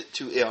appearing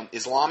to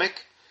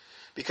Islamic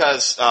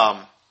because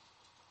I'm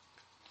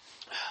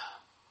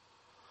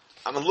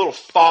a little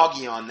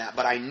foggy on that,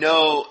 but I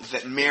know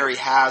that Mary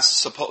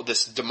has,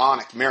 this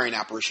demonic Marian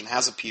apparition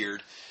has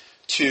appeared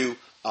to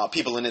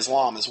people in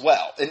Islam as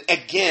well. And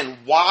again,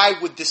 why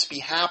would this be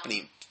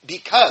happening?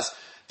 Because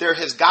there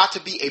has got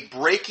to be a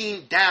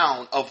breaking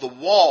down of the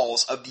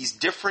walls of these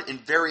different and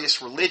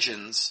various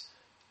religions.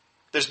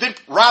 There's been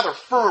rather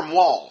firm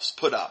walls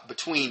put up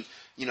between,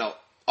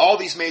 all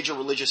these major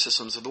religious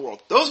systems of the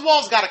world. Those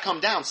walls got to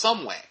come down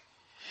some way.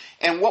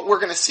 And what we're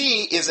going to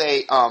see is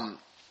a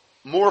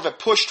more of a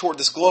push toward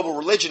this global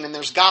religion, and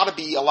there's got to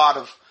be a lot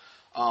of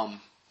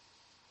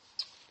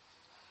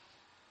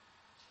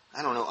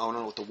I don't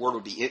know what the word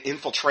would be,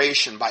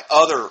 infiltration by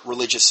other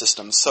religious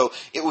systems. So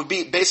it would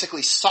be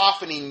basically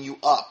softening you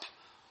up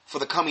for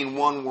the coming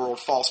one world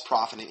false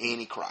prophet and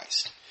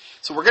Antichrist.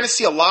 So we're going to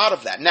see a lot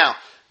of that. Now,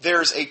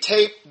 there's a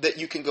tape that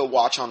you can go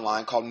watch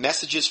online called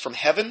Messages from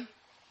Heaven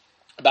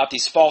about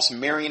these false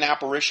Marian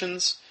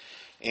apparitions.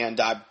 And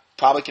I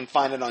probably can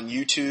find it on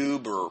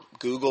YouTube or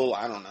Google,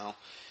 I don't know.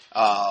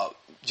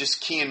 Just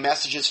key in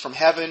Messages from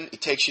Heaven.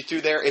 It takes you through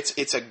there.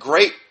 It's a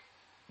great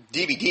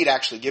DVD to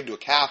actually give to a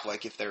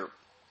Catholic if they're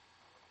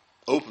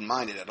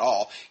open-minded at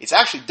all. It's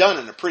actually done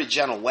in a pretty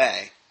gentle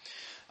way,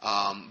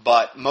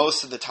 but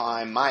most of the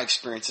time, my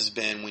experience has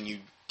been when you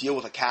deal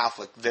with a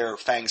Catholic, their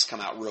fangs come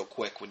out real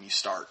quick when you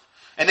start.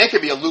 And they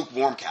could be a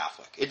lukewarm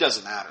Catholic. It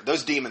doesn't matter.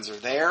 Those demons are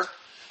there,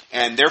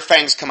 and their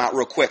fangs come out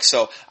real quick.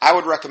 So I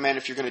would recommend,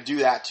 if you're going to do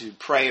that, to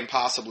pray and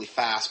possibly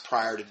fast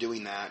prior to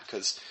doing that,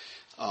 because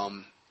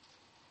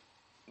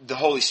the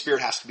Holy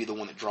Spirit has to be the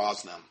one that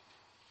draws them.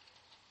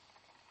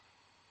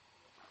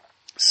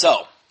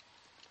 So,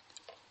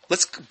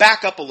 let's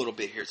back up a little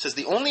bit here. It says,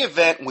 the only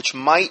event which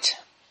might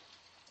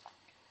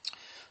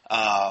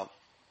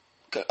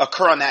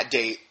occur on that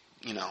date,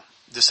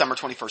 December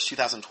 21st,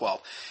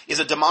 2012, is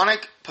a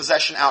demonic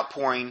possession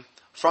outpouring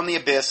from the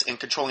abyss and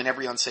controlling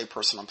every unsaved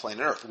person on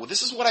planet Earth. Well,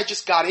 this is what I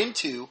just got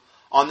into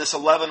on this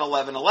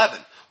 11-11-11.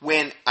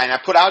 And I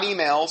put out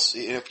emails.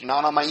 If you're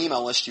not on my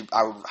email list,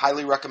 I would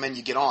highly recommend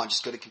you get on.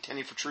 Just go to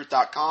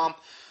contendingfortruth.com.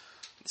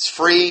 It's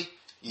free.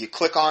 You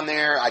click on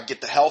there, I get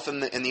the health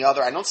and the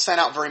other. I don't send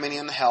out very many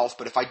in the health,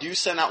 but if I do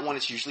send out one,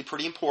 it's usually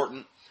pretty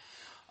important.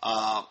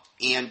 I'll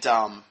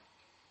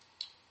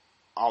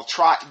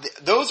try.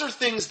 Those are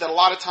things that a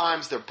lot of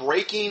times they're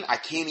breaking. I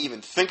can't even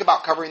think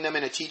about covering them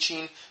in a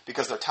teaching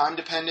because they're time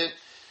dependent.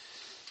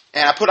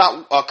 And I put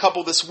out a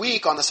couple this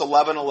week on this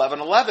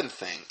 11-11-11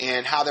 thing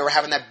and how they were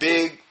having that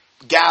big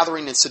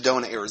gathering in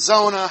Sedona,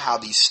 Arizona, how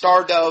these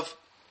star dove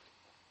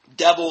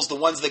devils, the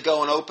ones that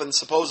go and open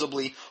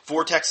supposedly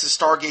vortexes,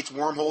 stargates,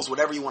 wormholes,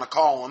 whatever you want to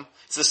call them.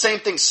 It's the same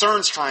thing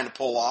CERN's trying to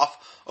pull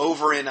off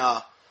over in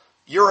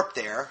Europe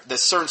there, the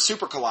CERN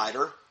Super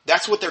Collider.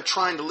 That's what they're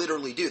trying to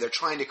literally do. They're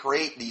trying to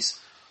create these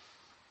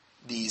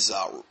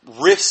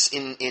rifts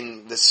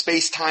in the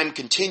space-time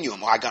continuum.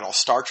 Well, I got all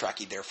Star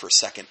Trek-y there for a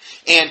second.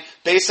 And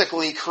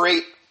basically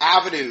create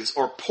avenues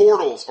or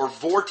portals or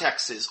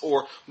vortexes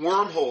or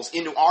wormholes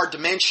into our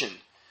dimension.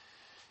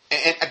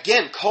 And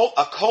again,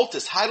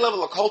 occultists,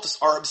 high-level occultists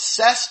are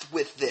obsessed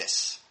with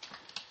this.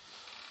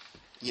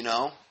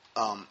 L.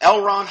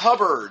 Ron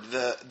Hubbard,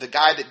 the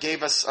guy that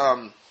gave us,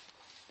 was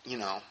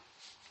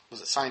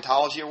it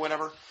Scientology or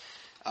whatever?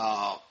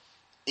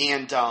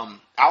 And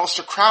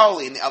Aleister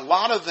Crowley, and a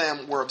lot of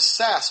them were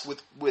obsessed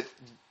with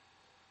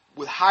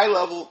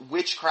high-level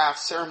witchcraft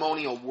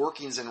ceremonial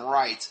workings and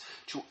rites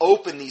to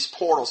open these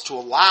portals to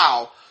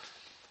allow,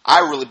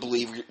 I really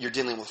believe you're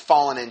dealing with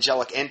fallen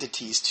angelic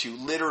entities to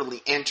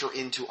literally enter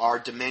into our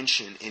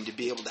dimension and to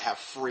be able to have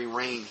free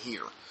reign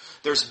here.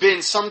 There's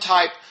been some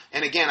type,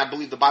 and again, I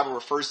believe the Bible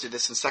refers to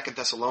this in 2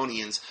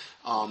 Thessalonians,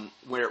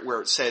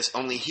 where it says,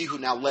 only he who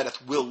now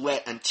letteth will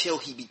let until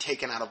he be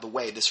taken out of the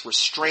way. This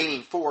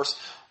restraining force,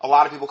 a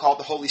lot of people call it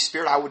the Holy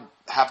Spirit. I would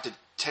have the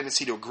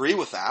tendency to agree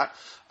with that.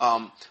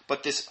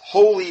 But this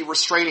holy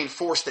restraining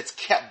force that's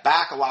kept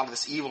back a lot of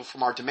this evil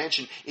from our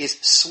dimension is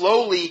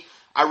slowly,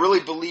 I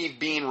really believe,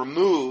 being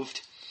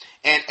removed.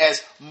 And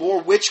as more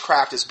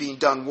witchcraft is being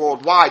done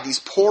worldwide, these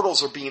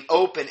portals are being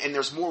opened and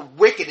there's more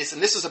wickedness.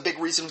 And this is a big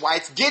reason why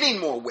it's getting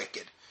more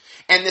wicked.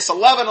 And this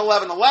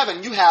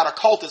 11-11-11, you had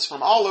occultists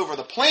from all over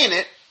the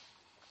planet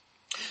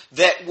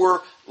that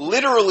were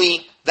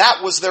literally,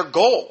 that was their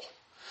goal.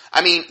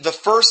 I mean, the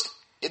first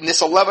in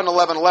this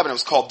 11-11-11, it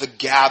was called The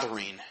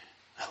Gathering.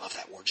 I love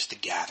that word, just The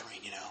Gathering,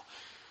 you know.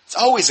 It's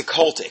always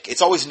occultic.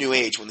 It's always New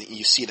Age when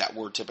you see that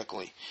word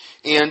typically.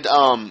 And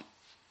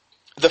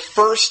the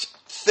first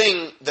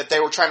thing that they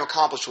were trying to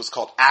accomplish was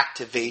called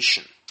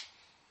activation.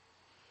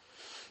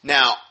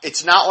 Now,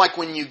 it's not like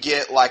when you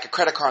get like a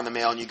credit card in the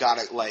mail and you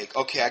gotta like,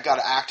 okay, I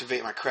gotta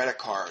activate my credit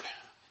card.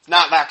 It's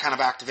not that kind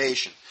of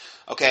activation.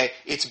 Okay?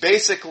 It's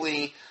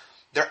basically,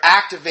 they're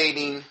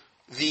activating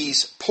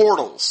these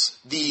portals,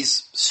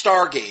 these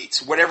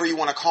stargates, whatever you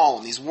want to call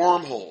them, these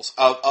wormholes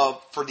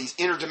for these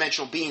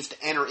interdimensional beings to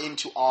enter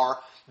into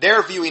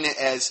they're viewing it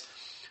as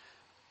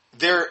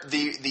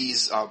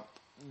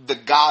the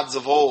gods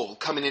of old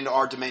coming into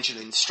our dimension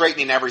and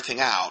straightening everything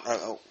out.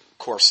 Of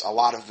course, a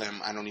lot of them,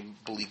 I don't even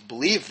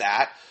believe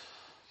that.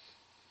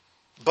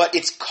 But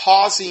it's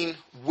causing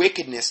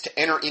wickedness to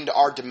enter into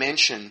our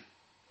dimension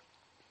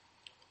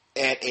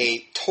at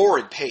a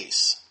torrid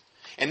pace.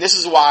 And this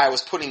is why I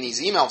was putting these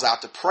emails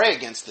out to pray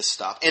against this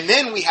stuff. And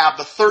then we have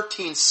the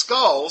 13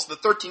 skulls, the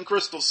 13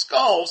 crystal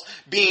skulls,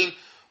 being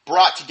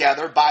brought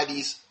together by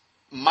these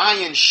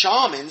Mayan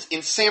shamans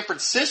in San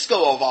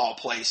Francisco, of all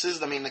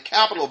places. I mean, the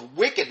capital of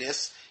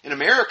wickedness in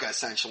America,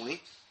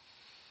 essentially.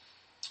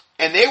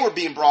 And they were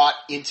being brought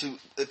into,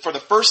 for the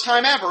first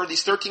time ever,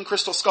 these 13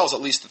 crystal skulls,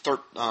 at least the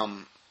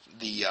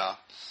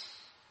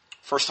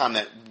first time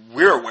that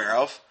we're aware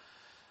of,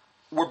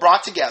 were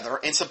brought together.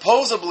 And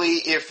supposedly,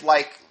 if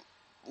like,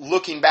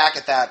 looking back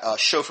at that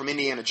show from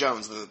Indiana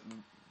Jones, the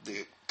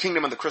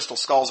Kingdom of the Crystal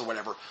Skulls or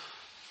whatever,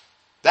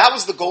 that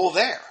was the goal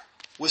there,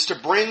 was to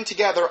bring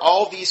together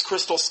all these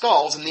crystal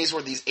skulls, and these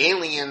were these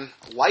alien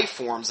life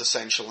forms,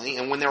 essentially,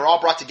 and when they were all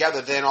brought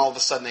together, then all of a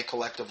sudden they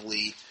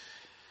collectively,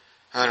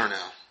 I don't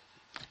know,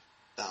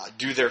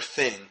 do their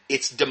thing.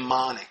 It's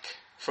demonic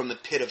from the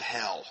pit of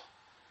hell.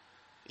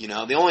 You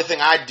know, the only thing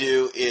I'd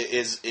do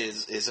is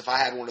if I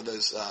had one of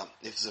those,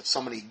 if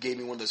somebody gave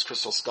me one of those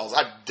crystal skulls,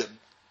 I'd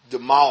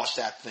demolish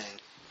that thing.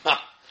 Huh.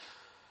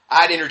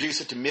 I'd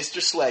introduce it to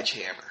Mr.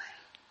 Sledgehammer.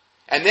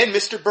 And then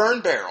Mr. Burn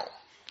Barrel.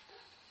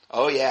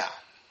 Oh yeah.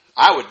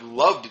 I would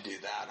love to do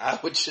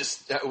that.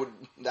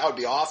 That would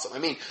be awesome. I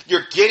mean,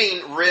 you're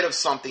getting rid of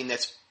something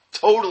that's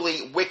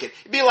totally wicked.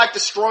 It'd be like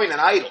destroying an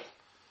idol.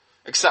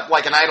 Except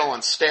like an idol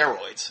on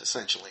steroids,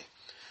 essentially.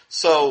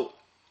 So,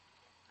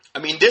 I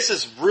mean, this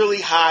is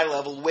really high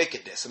level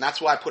wickedness. And that's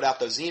why I put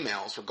out those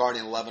emails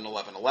regarding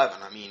 11-11-11.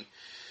 I mean,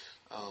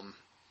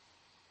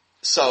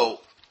 so,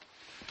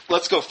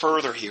 let's go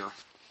further here.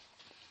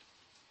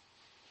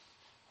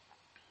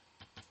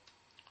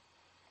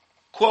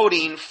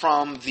 Quoting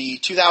from the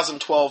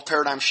 2012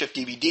 Paradigm Shift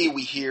DVD,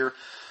 we hear,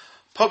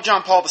 Pope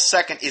John Paul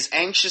II is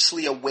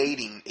anxiously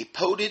awaiting a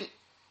potent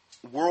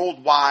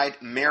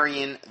worldwide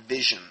Marian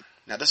vision.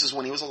 Now, this is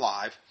when he was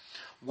alive.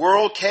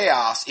 World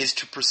chaos is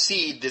to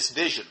precede this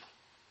vision.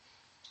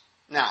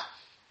 Now,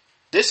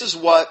 this is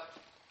what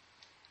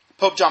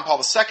Pope John Paul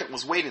II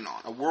was waiting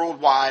on, a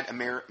worldwide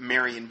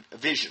Marian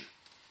vision.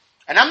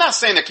 And I'm not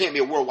saying there can't be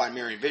a worldwide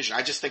Marian vision.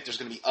 I just think there's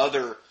going to be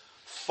other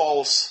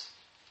false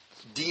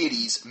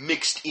deities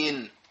mixed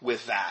in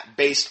with that,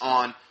 based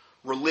on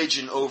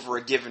religion over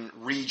a given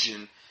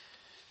region.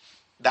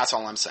 That's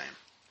all I'm saying.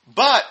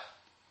 But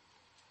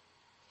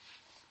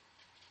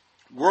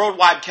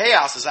worldwide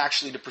chaos is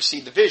actually to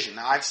precede the vision.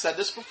 Now, I've said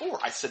this before.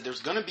 I said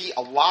there's going to be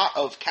a lot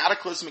of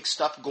cataclysmic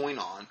stuff going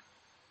on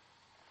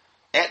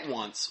at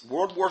once.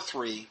 World War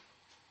III,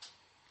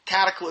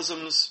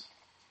 cataclysms,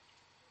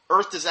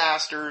 earth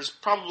disasters,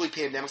 probably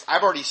pandemics.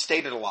 I've already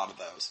stated a lot of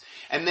those.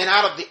 And then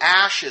out of the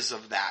ashes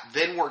of that,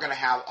 then we're going to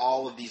have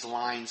all of these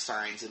lying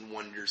signs and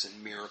wonders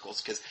and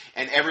miracles.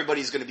 And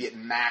everybody's going to be at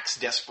max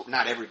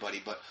not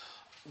everybody, but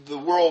the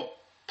world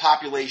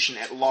population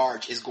at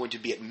large is going to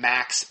be at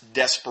max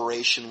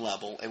desperation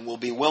level and will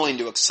be willing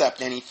to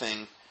accept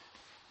anything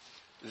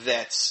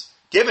that's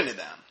given to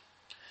them.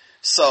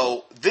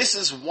 So this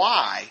is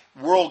why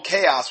world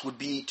chaos would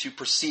be to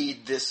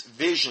precede this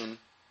vision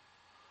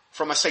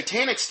from a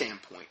satanic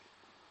standpoint.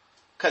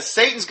 Because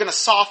Satan's going to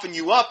soften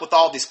you up with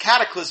all these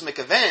cataclysmic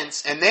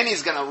events, and then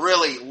he's going to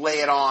really lay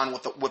it on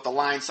with the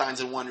lying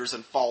signs and wonders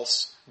and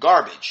false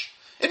garbage.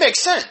 It makes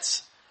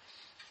sense.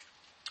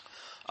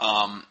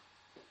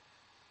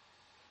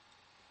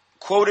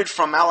 Quoted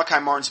from Malachi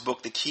Martin's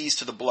book, The Keys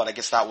to the Blood. I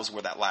guess that was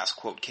where that last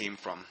quote came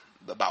from,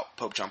 about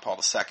Pope John Paul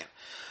II.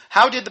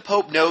 How did the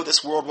Pope know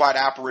this worldwide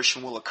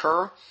apparition will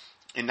occur?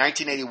 In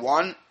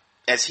 1981,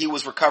 as he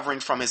was recovering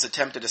from his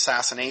attempted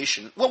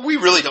assassination. Well, we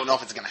really don't know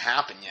if it's going to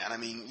happen yet. I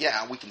mean,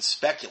 yeah, we can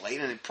speculate,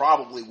 and it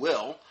probably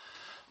will.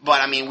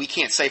 But, I mean, we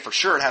can't say for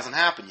sure it hasn't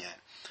happened yet.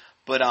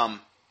 But,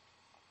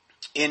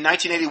 in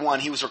 1981,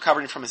 he was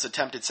recovering from his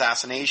attempted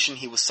assassination.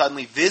 He was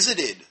suddenly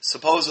visited,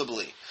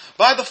 supposedly,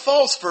 by the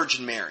false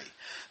Virgin Mary,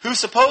 who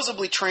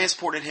supposedly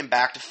transported him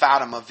back to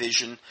Fatima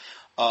vision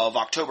of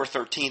October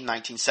 13,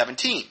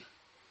 1917.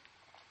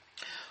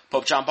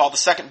 Pope John Paul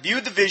II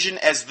viewed the vision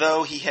as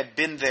though he had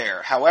been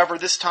there. However,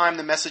 this time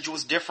the message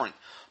was different.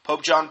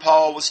 Pope John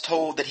Paul was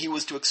told that he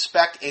was to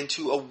expect and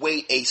to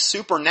await a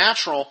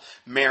supernatural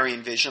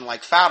Marian vision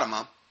like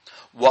Fatima,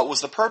 What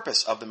was the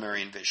purpose of the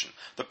Marian vision?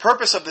 The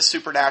purpose of the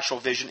supernatural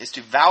vision is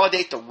to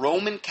validate the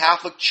Roman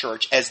Catholic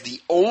Church as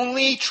the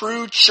only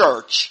true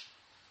church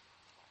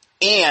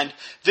and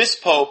this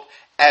Pope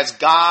as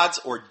God's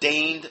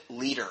ordained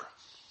leader.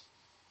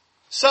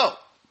 So,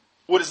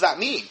 what does that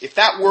mean? If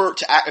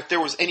there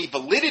was any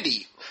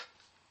validity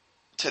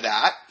to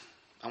that,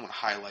 I want to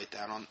highlight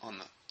that on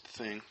the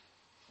thing.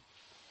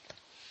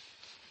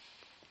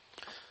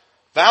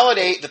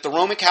 Validate that the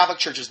Roman Catholic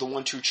Church is the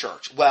one true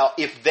church. Well,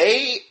 if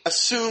they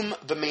assume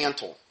the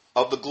mantle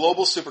of the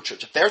global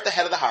superchurch, if they're at the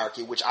head of the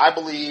hierarchy, which I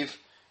believe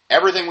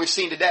everything we've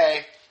seen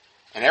today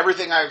and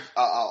everything a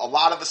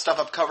lot of the stuff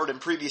I've covered in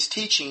previous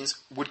teachings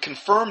would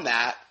confirm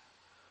that.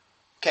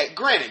 Okay,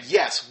 granted,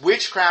 yes,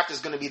 witchcraft is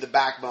going to be the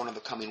backbone of the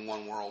coming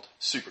one world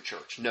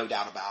superchurch, no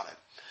doubt about it.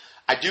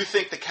 I do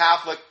think the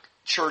Catholic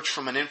Church,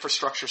 from an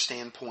infrastructure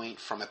standpoint,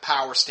 from a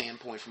power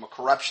standpoint, from a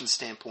corruption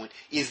standpoint,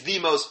 is the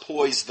most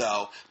poised,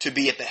 though, to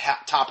be at the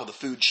top of the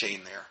food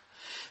chain there.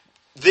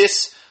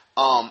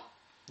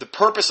 The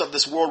purpose of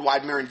this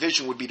worldwide Marian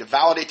vision would be to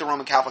validate the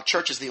Roman Catholic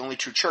Church as the only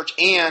true church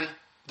and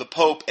the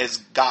Pope as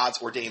God's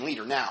ordained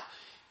leader. Now,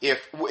 if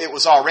it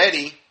was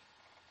already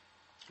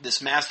this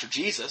Master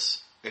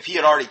Jesus, if he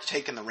had already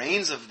taken the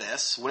reins of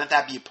this, wouldn't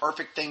that be a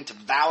perfect thing to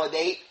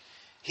validate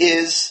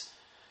his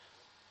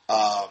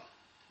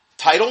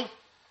title?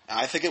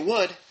 I think it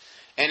would.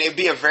 And it would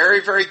be a very,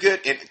 very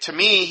good, to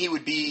me, he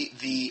would be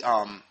the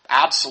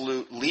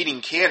absolute leading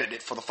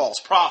candidate for the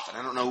false prophet.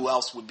 I don't know who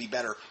else would be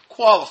better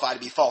qualified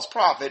to be false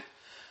prophet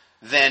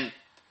than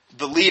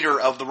the leader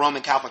of the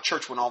Roman Catholic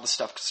Church when all this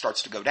stuff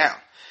starts to go down.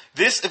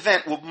 This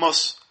event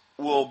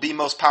will be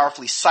most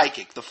powerfully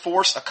psychic. The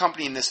force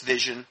accompanying this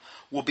vision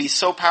will be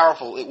so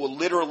powerful, it will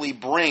literally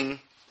bring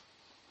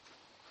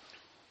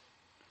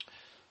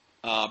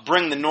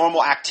the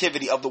normal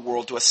activity of the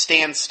world to a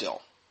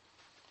standstill.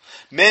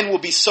 Men will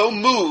be so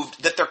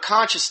moved that their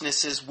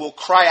consciousnesses will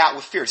cry out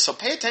with fear. So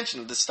pay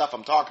attention to this stuff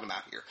I'm talking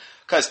about here.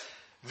 Because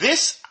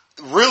this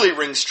really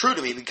rings true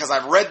to me because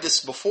I've read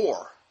this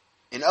before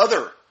in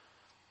other,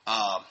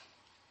 and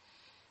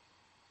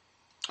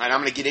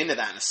I'm going to get into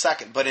that in a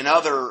second, but in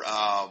other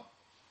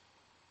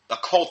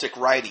occultic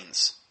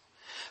writings.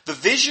 The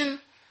vision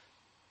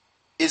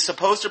is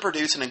supposed to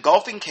produce an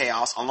engulfing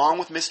chaos along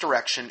with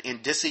misdirection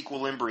and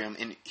disequilibrium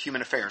in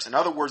human affairs. In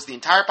other words, the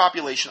entire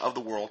population of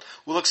the world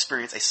will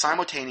experience a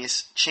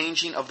simultaneous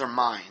changing of their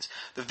minds.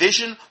 The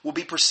vision will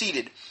be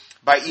preceded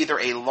by either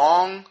a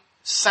long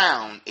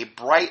sound, a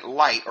bright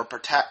light, or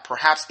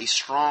perhaps a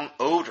strong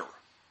odor.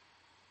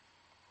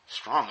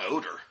 Strong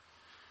odor?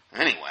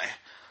 Anyway,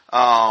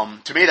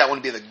 to me that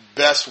wouldn't be the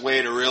best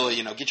way to really,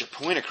 get your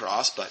point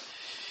across, but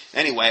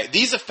anyway,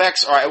 these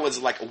effects are, it was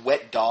like a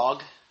wet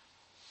dog.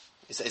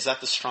 Is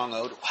that the strong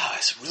odor? Wow, I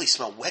really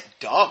smell wet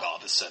dog all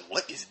of a sudden.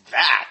 What is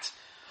that?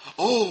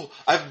 Oh,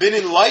 I've been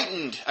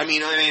enlightened. I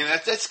mean,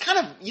 that's kind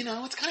of,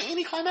 it's kind of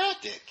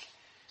anticlimactic.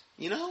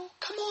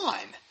 Come on.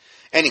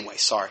 Anyway,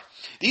 sorry.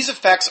 These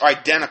effects are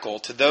identical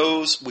to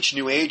those which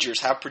New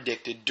Agers have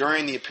predicted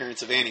during the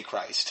appearance of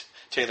Antichrist.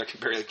 Taylor can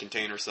barely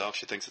contain herself.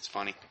 She thinks it's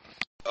funny.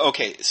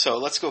 Okay, so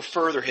let's go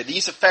further here.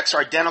 These effects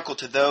are identical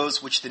to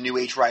those which the New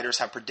Age writers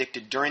have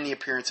predicted during the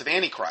appearance of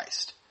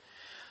Antichrist.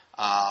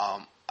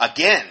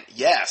 Again,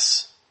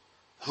 yes.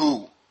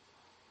 Who?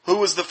 Who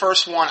was the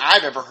first one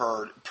I've ever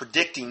heard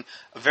predicting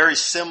a very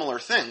similar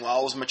thing? Well,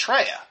 it was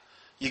Maitreya.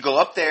 You go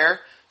up there,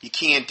 you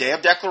key in Day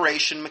of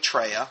Declaration,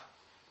 Maitreya,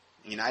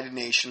 United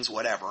Nations,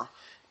 whatever,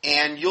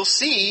 and you'll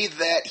see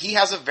that he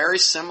has a very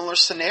similar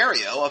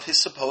scenario of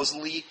his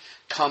supposedly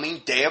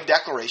coming Day of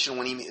Declaration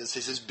when it's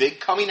his big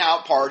coming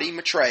out party,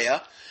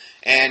 Maitreya.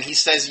 And he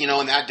says, in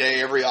that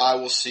day every eye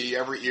will see,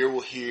 every ear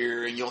will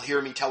hear, and you'll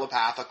hear me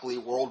telepathically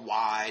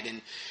worldwide,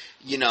 and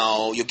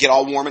you'll get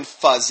all warm and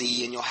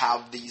fuzzy, and you'll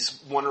have these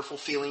wonderful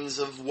feelings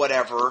of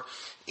whatever,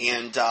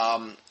 and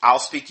I'll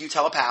speak to you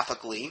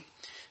telepathically,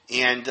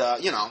 and,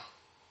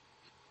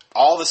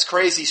 all this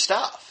crazy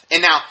stuff.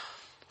 And now,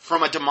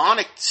 from a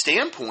demonic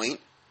standpoint,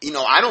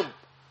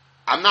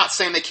 I'm not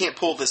saying they can't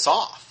pull this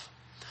off.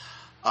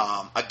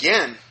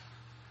 Again,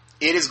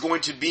 it is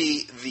going to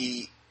be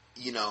the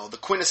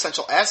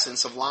quintessential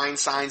essence of lying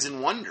signs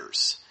and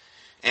wonders.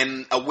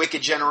 And a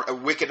wicked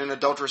and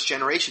adulterous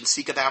generation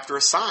seeketh after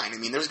a sign. I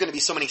mean, there's going to be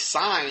so many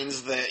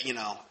signs that,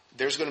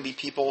 there's going to be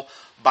people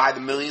by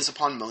the millions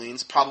upon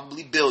millions,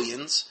 probably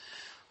billions,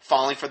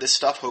 falling for this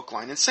stuff hook,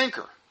 line, and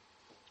sinker.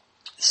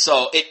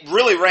 So it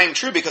really rang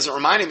true because it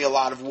reminded me a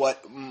lot of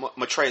what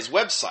Maitreya's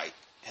website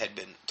had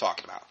been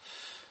talking about.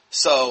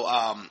 So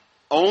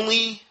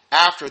only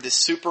after this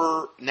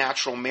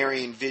supernatural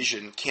Marian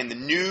vision can the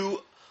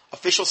new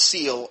official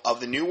seal of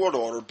the New World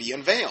Order be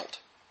unveiled.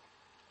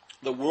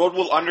 The world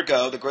will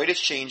undergo the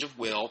greatest change of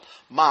will,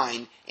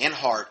 mind, and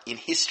heart in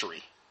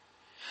history.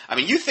 I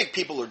mean, you think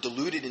people are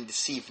deluded and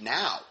deceived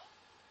now.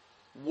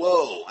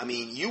 Whoa, I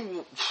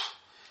mean,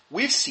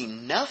 we've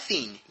seen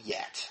nothing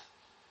yet.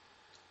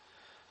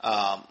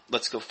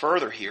 Let's go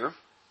further here.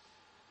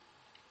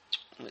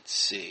 Let's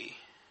see.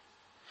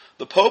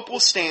 The Pope will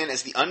stand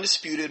as the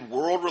undisputed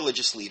world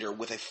religious leader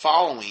with a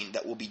following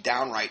that will be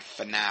downright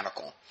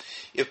fanatical.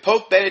 If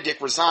Pope Benedict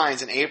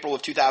resigns in April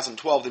of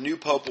 2012, the new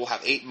Pope will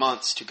have 8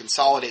 months to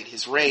consolidate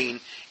his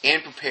reign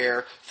and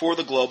prepare for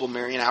the global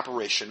Marian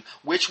apparition,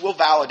 which will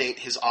validate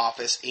his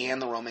office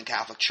and the Roman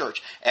Catholic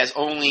Church as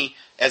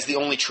the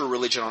only true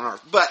religion on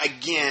earth. But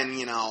again,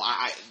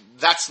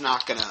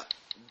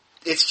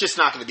 it's just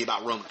not going to be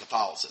about Roman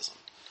Catholicism.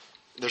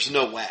 There's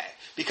no way.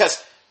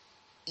 Because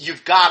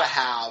you've got to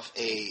have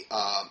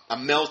a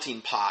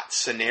melting pot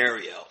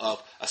scenario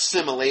of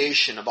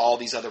assimilation of all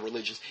these other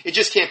religions. It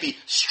just can't be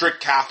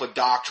strict Catholic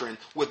doctrine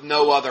with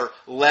no other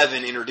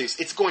leaven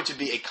introduced. It's going to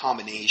be a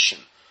combination.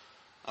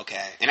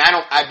 Okay? And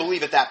I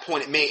believe at that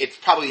point it's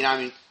probably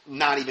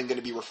not even going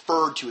to be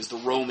referred to as the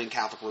Roman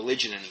Catholic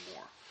religion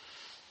anymore.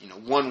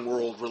 One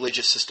world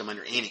religious system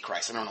under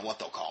Antichrist. I don't know what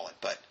they'll call it,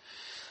 but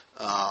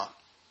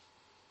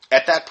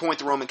at that point,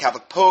 the Roman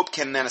Catholic Pope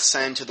can then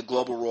ascend to the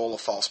global role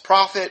of false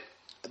prophet,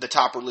 the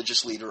top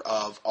religious leader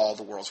of all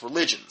the world's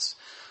religions.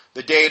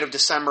 The date of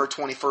December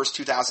 21st,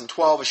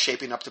 2012 is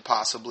shaping up to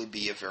possibly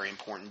be a very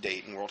important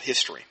date in world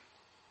history.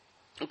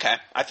 Okay,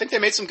 I think they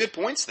made some good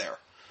points there.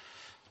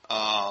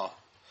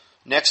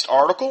 Next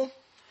article,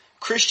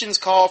 Christians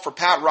call for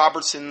Pat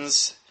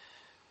Robertson's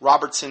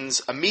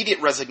immediate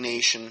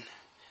resignation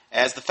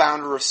as the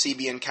founder of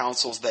CBN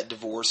counsels that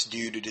divorce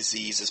due to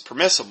disease is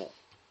permissible.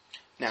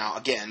 Now,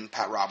 again,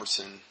 Pat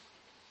Robertson,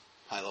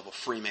 high-level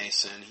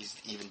Freemason, he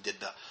even did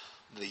the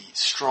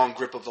strong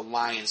grip of the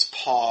lion's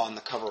paw on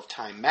the cover of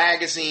Time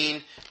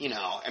magazine.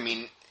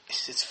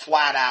 It's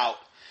flat out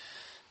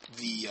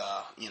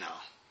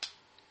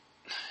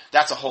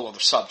that's a whole other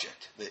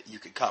subject that you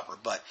could cover.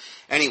 But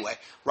anyway,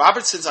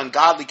 Robertson's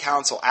ungodly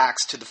counsel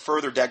acts to the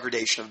further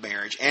degradation of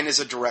marriage and is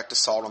a direct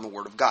assault on the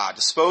Word of God.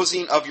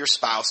 Disposing of your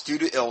spouse due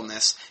to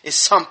illness is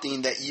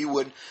something that you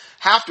would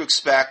have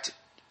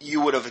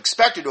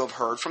expected to have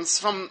heard from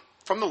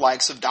the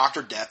likes of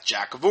Dr. Death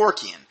Jack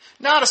Kevorkian,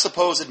 not a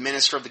supposed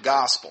minister of the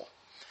gospel.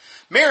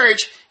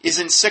 Marriage is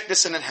in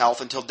sickness and in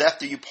health until death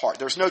do you part.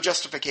 There's no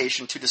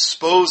justification to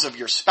dispose of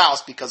your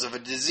spouse because of a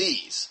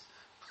disease.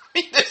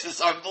 This is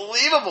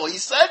unbelievable. He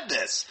said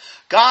this.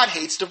 God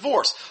hates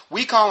divorce.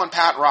 We call on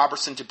Pat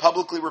Robertson to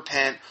publicly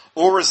repent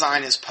or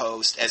resign his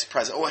post as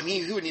president.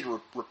 He would need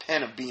to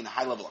repent of being a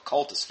high-level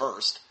occultist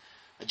first.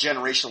 A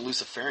generational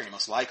Luciferian,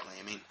 most likely.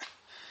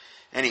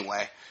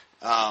 Anyway,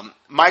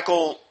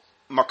 Michael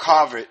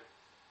Markovich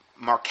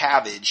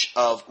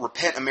of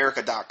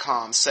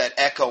RepentAmerica.com said,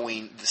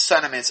 echoing the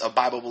sentiments of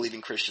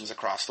Bible-believing Christians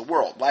across the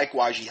world.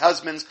 Likewise, ye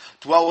husbands,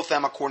 dwell with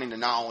them according to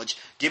knowledge,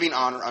 giving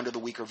honor unto the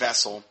weaker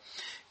vessel,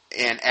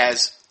 and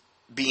as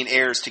being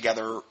heirs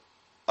together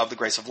of the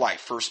grace of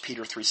life. 1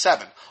 Peter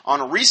 3:7.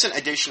 On a recent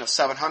edition of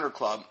 700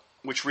 Club,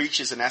 which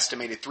reaches an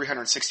estimated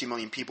 360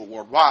 million people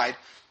worldwide,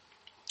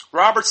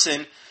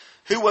 Robertson,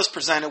 who was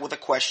presented with a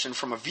question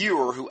from a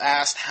viewer who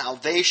asked how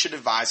they should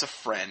advise a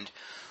friend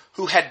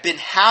who had been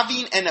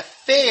having an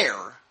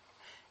affair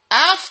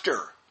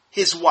after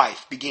his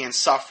wife began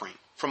suffering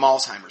from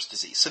Alzheimer's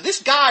disease. So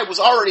this guy was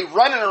already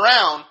running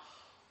around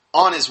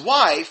on his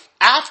wife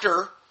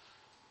after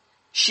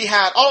she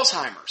had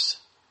Alzheimer's.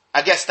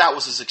 I guess that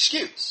was his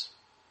excuse.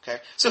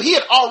 Okay, so he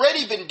had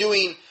already been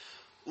doing,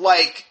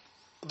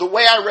 the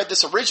way I read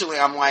this originally,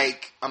 I'm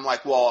like,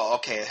 well,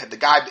 okay,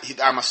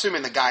 I'm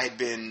assuming the guy had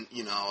been,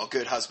 a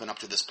good husband up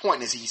to this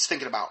point, and he's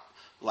thinking about,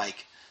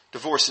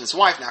 divorcing his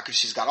wife now because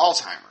she's got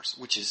Alzheimer's,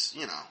 which is,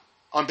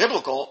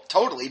 unbiblical,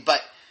 totally,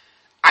 but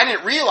I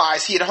didn't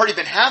realize he had already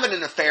been having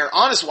an affair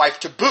on his wife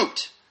to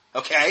boot,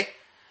 okay?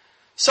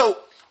 So,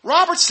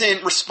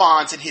 Robertson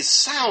responds in his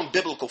sound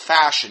biblical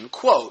fashion,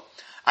 quote,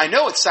 I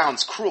know it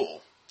sounds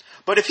cruel,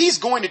 but if he's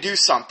going to do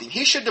something,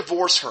 he should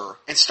divorce her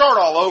and start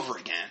all over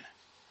again.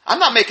 I'm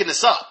not making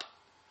this up.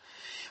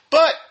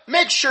 But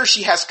make sure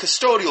she has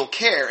custodial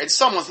care and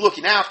someone's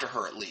looking after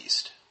her at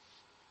least.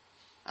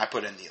 I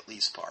put in the at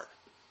least part.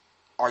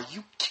 Are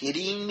you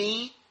kidding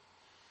me?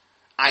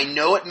 I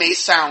know it may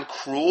sound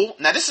cruel.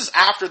 Now this is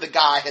after the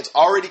guy has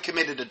already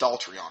committed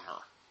adultery on her.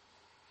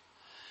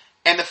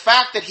 And the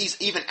fact that he's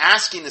even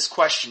asking this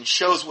question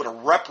shows what a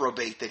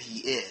reprobate that he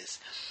is.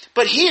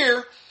 But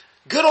here,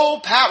 good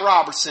old Pat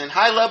Robertson,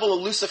 high level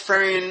of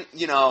Luciferian,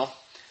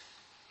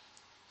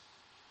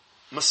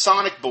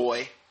 Masonic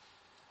boy,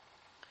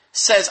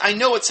 says, I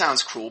know it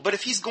sounds cruel, but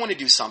if he's going to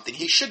do something,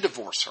 he should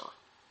divorce her.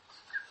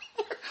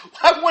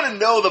 I want to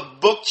know the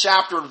book,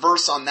 chapter, and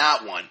verse on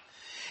that one.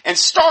 And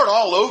start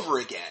all over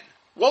again.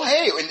 Well,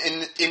 hey,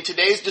 in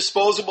today's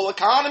disposable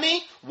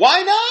economy,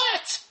 why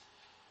not?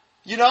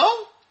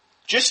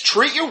 Just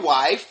treat your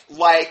wife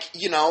like,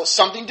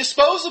 something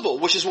disposable,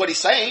 which is what he's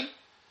saying.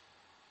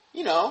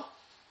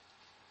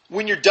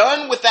 When you're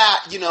done with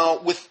that,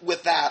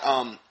 with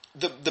that,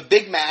 the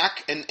Big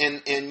Mac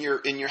and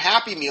your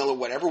Happy Meal or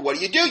whatever, what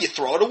do? You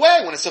throw it away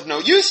when it's of no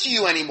use to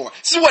you anymore.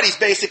 This is what he's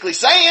basically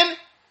saying.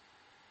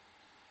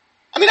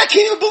 I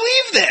can't even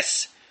believe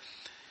this.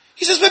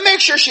 He says, but make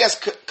sure she has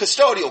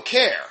custodial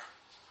care.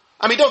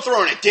 Don't throw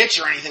her in a ditch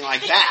or anything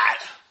like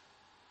that.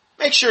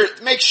 Make sure,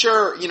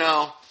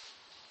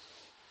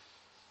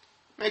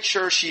 Make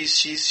sure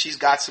she's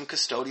got some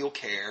custodial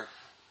care.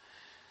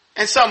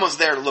 And someone's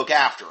there to look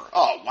after her.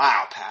 Oh,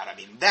 wow, Pat. I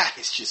mean, that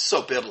is just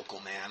so biblical,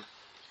 man.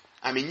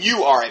 I mean,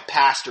 you are a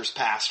pastor's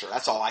pastor.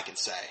 That's all I can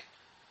say.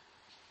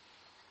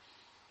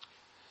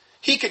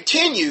 He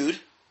continued,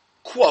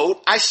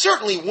 quote, I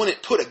certainly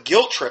wouldn't put a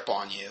guilt trip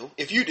on you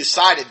if you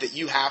decided that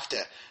you have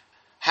to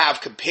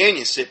have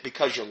companionship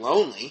because you're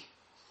lonely.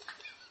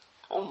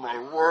 Oh, my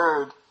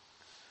word.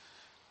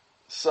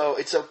 So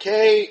it's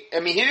okay.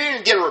 I mean, he didn't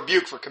even get a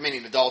rebuke for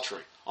committing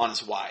adultery on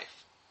his wife.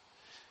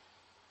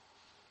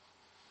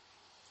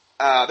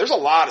 There's a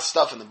lot of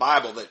stuff in the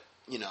Bible that,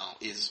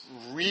 is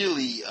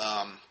really,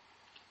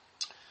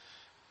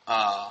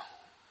 all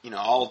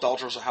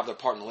adulterers will have their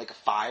part in the lake of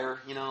fire,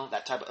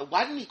 that type of...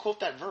 Why didn't he quote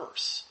that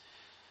verse?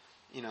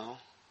 No,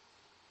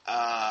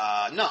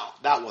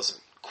 that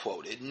wasn't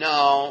quoted.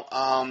 No,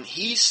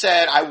 he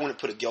said, I wouldn't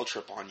put a guilt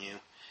trip on you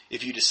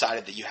if you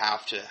decided that you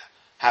have to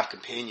have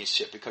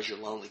companionship because you're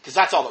lonely. Because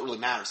that's all that really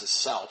matters is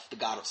self, the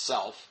God of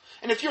self.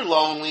 And if you're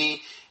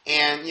lonely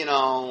and,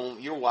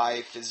 your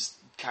wife is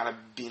kind of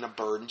being a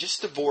burden, just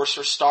divorce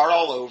her, start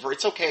all over.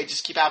 It's okay,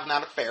 just keep having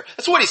that affair.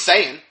 That's what he's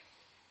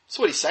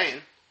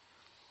saying.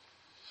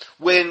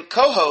 When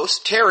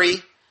co-host Terry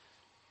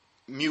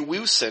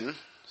Mewusen,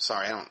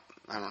 sorry, I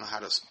don't know how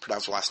to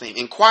pronounce her last name,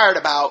 inquired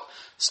about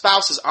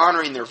spouses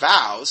honoring their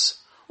vows,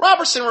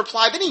 Robertson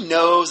replied that he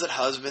knows that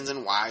husbands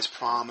and wives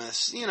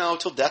promise,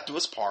 till death do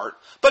us part,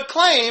 but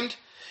claimed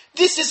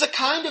this is a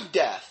kind of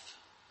death.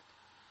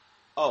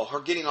 Oh, her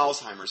getting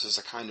Alzheimer's is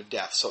a kind of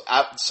death.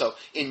 So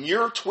in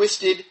your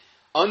twisted,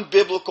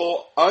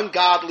 unbiblical,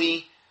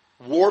 ungodly,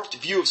 warped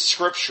view of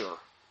Scripture,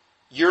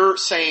 you're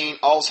saying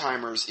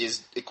Alzheimer's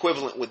is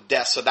equivalent with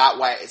death, so that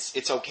way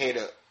it's okay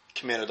to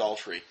commit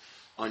adultery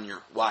on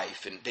your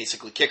wife and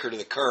basically kick her to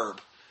the curb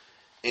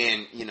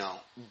and,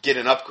 get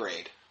an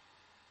upgrade.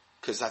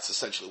 Because that's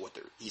essentially what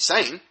he's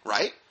saying,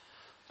 right?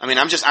 I mean,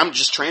 I'm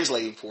just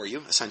translating for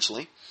you,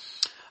 essentially.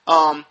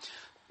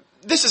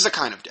 This is a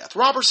kind of death.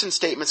 Robertson's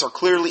statements are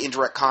clearly in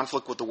direct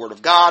conflict with the Word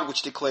of God,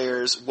 which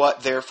declares,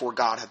 what therefore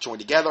God hath joined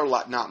together,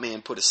 let not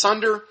man put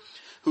asunder.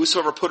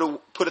 Whosoever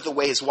putteth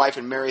away his wife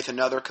and marrieth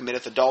another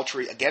committeth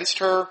adultery against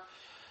her.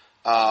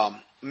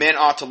 Men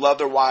ought to love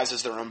their wives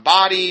as their own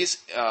bodies.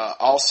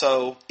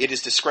 Also, it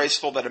is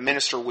disgraceful that a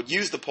minister would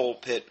use the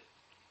pulpit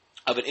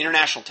of an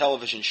international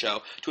television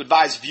show to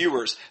advise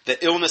viewers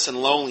that illness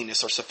and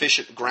loneliness are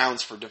sufficient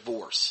grounds for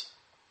divorce.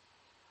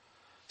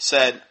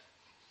 Said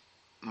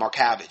Mark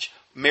Havage,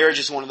 marriage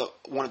is one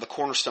of the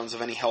cornerstones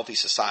of any healthy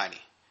society.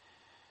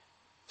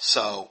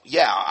 So,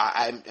 yeah,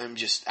 I'm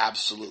just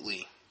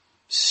absolutely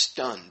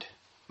stunned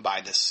by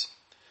this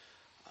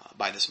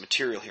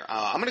material here.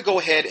 I'm going to go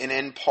ahead and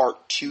end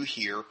part 2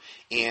 here,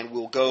 and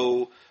we'll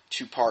go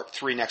to part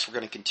 3 next. We're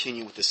going to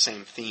continue with the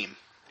same theme.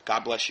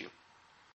 God bless you.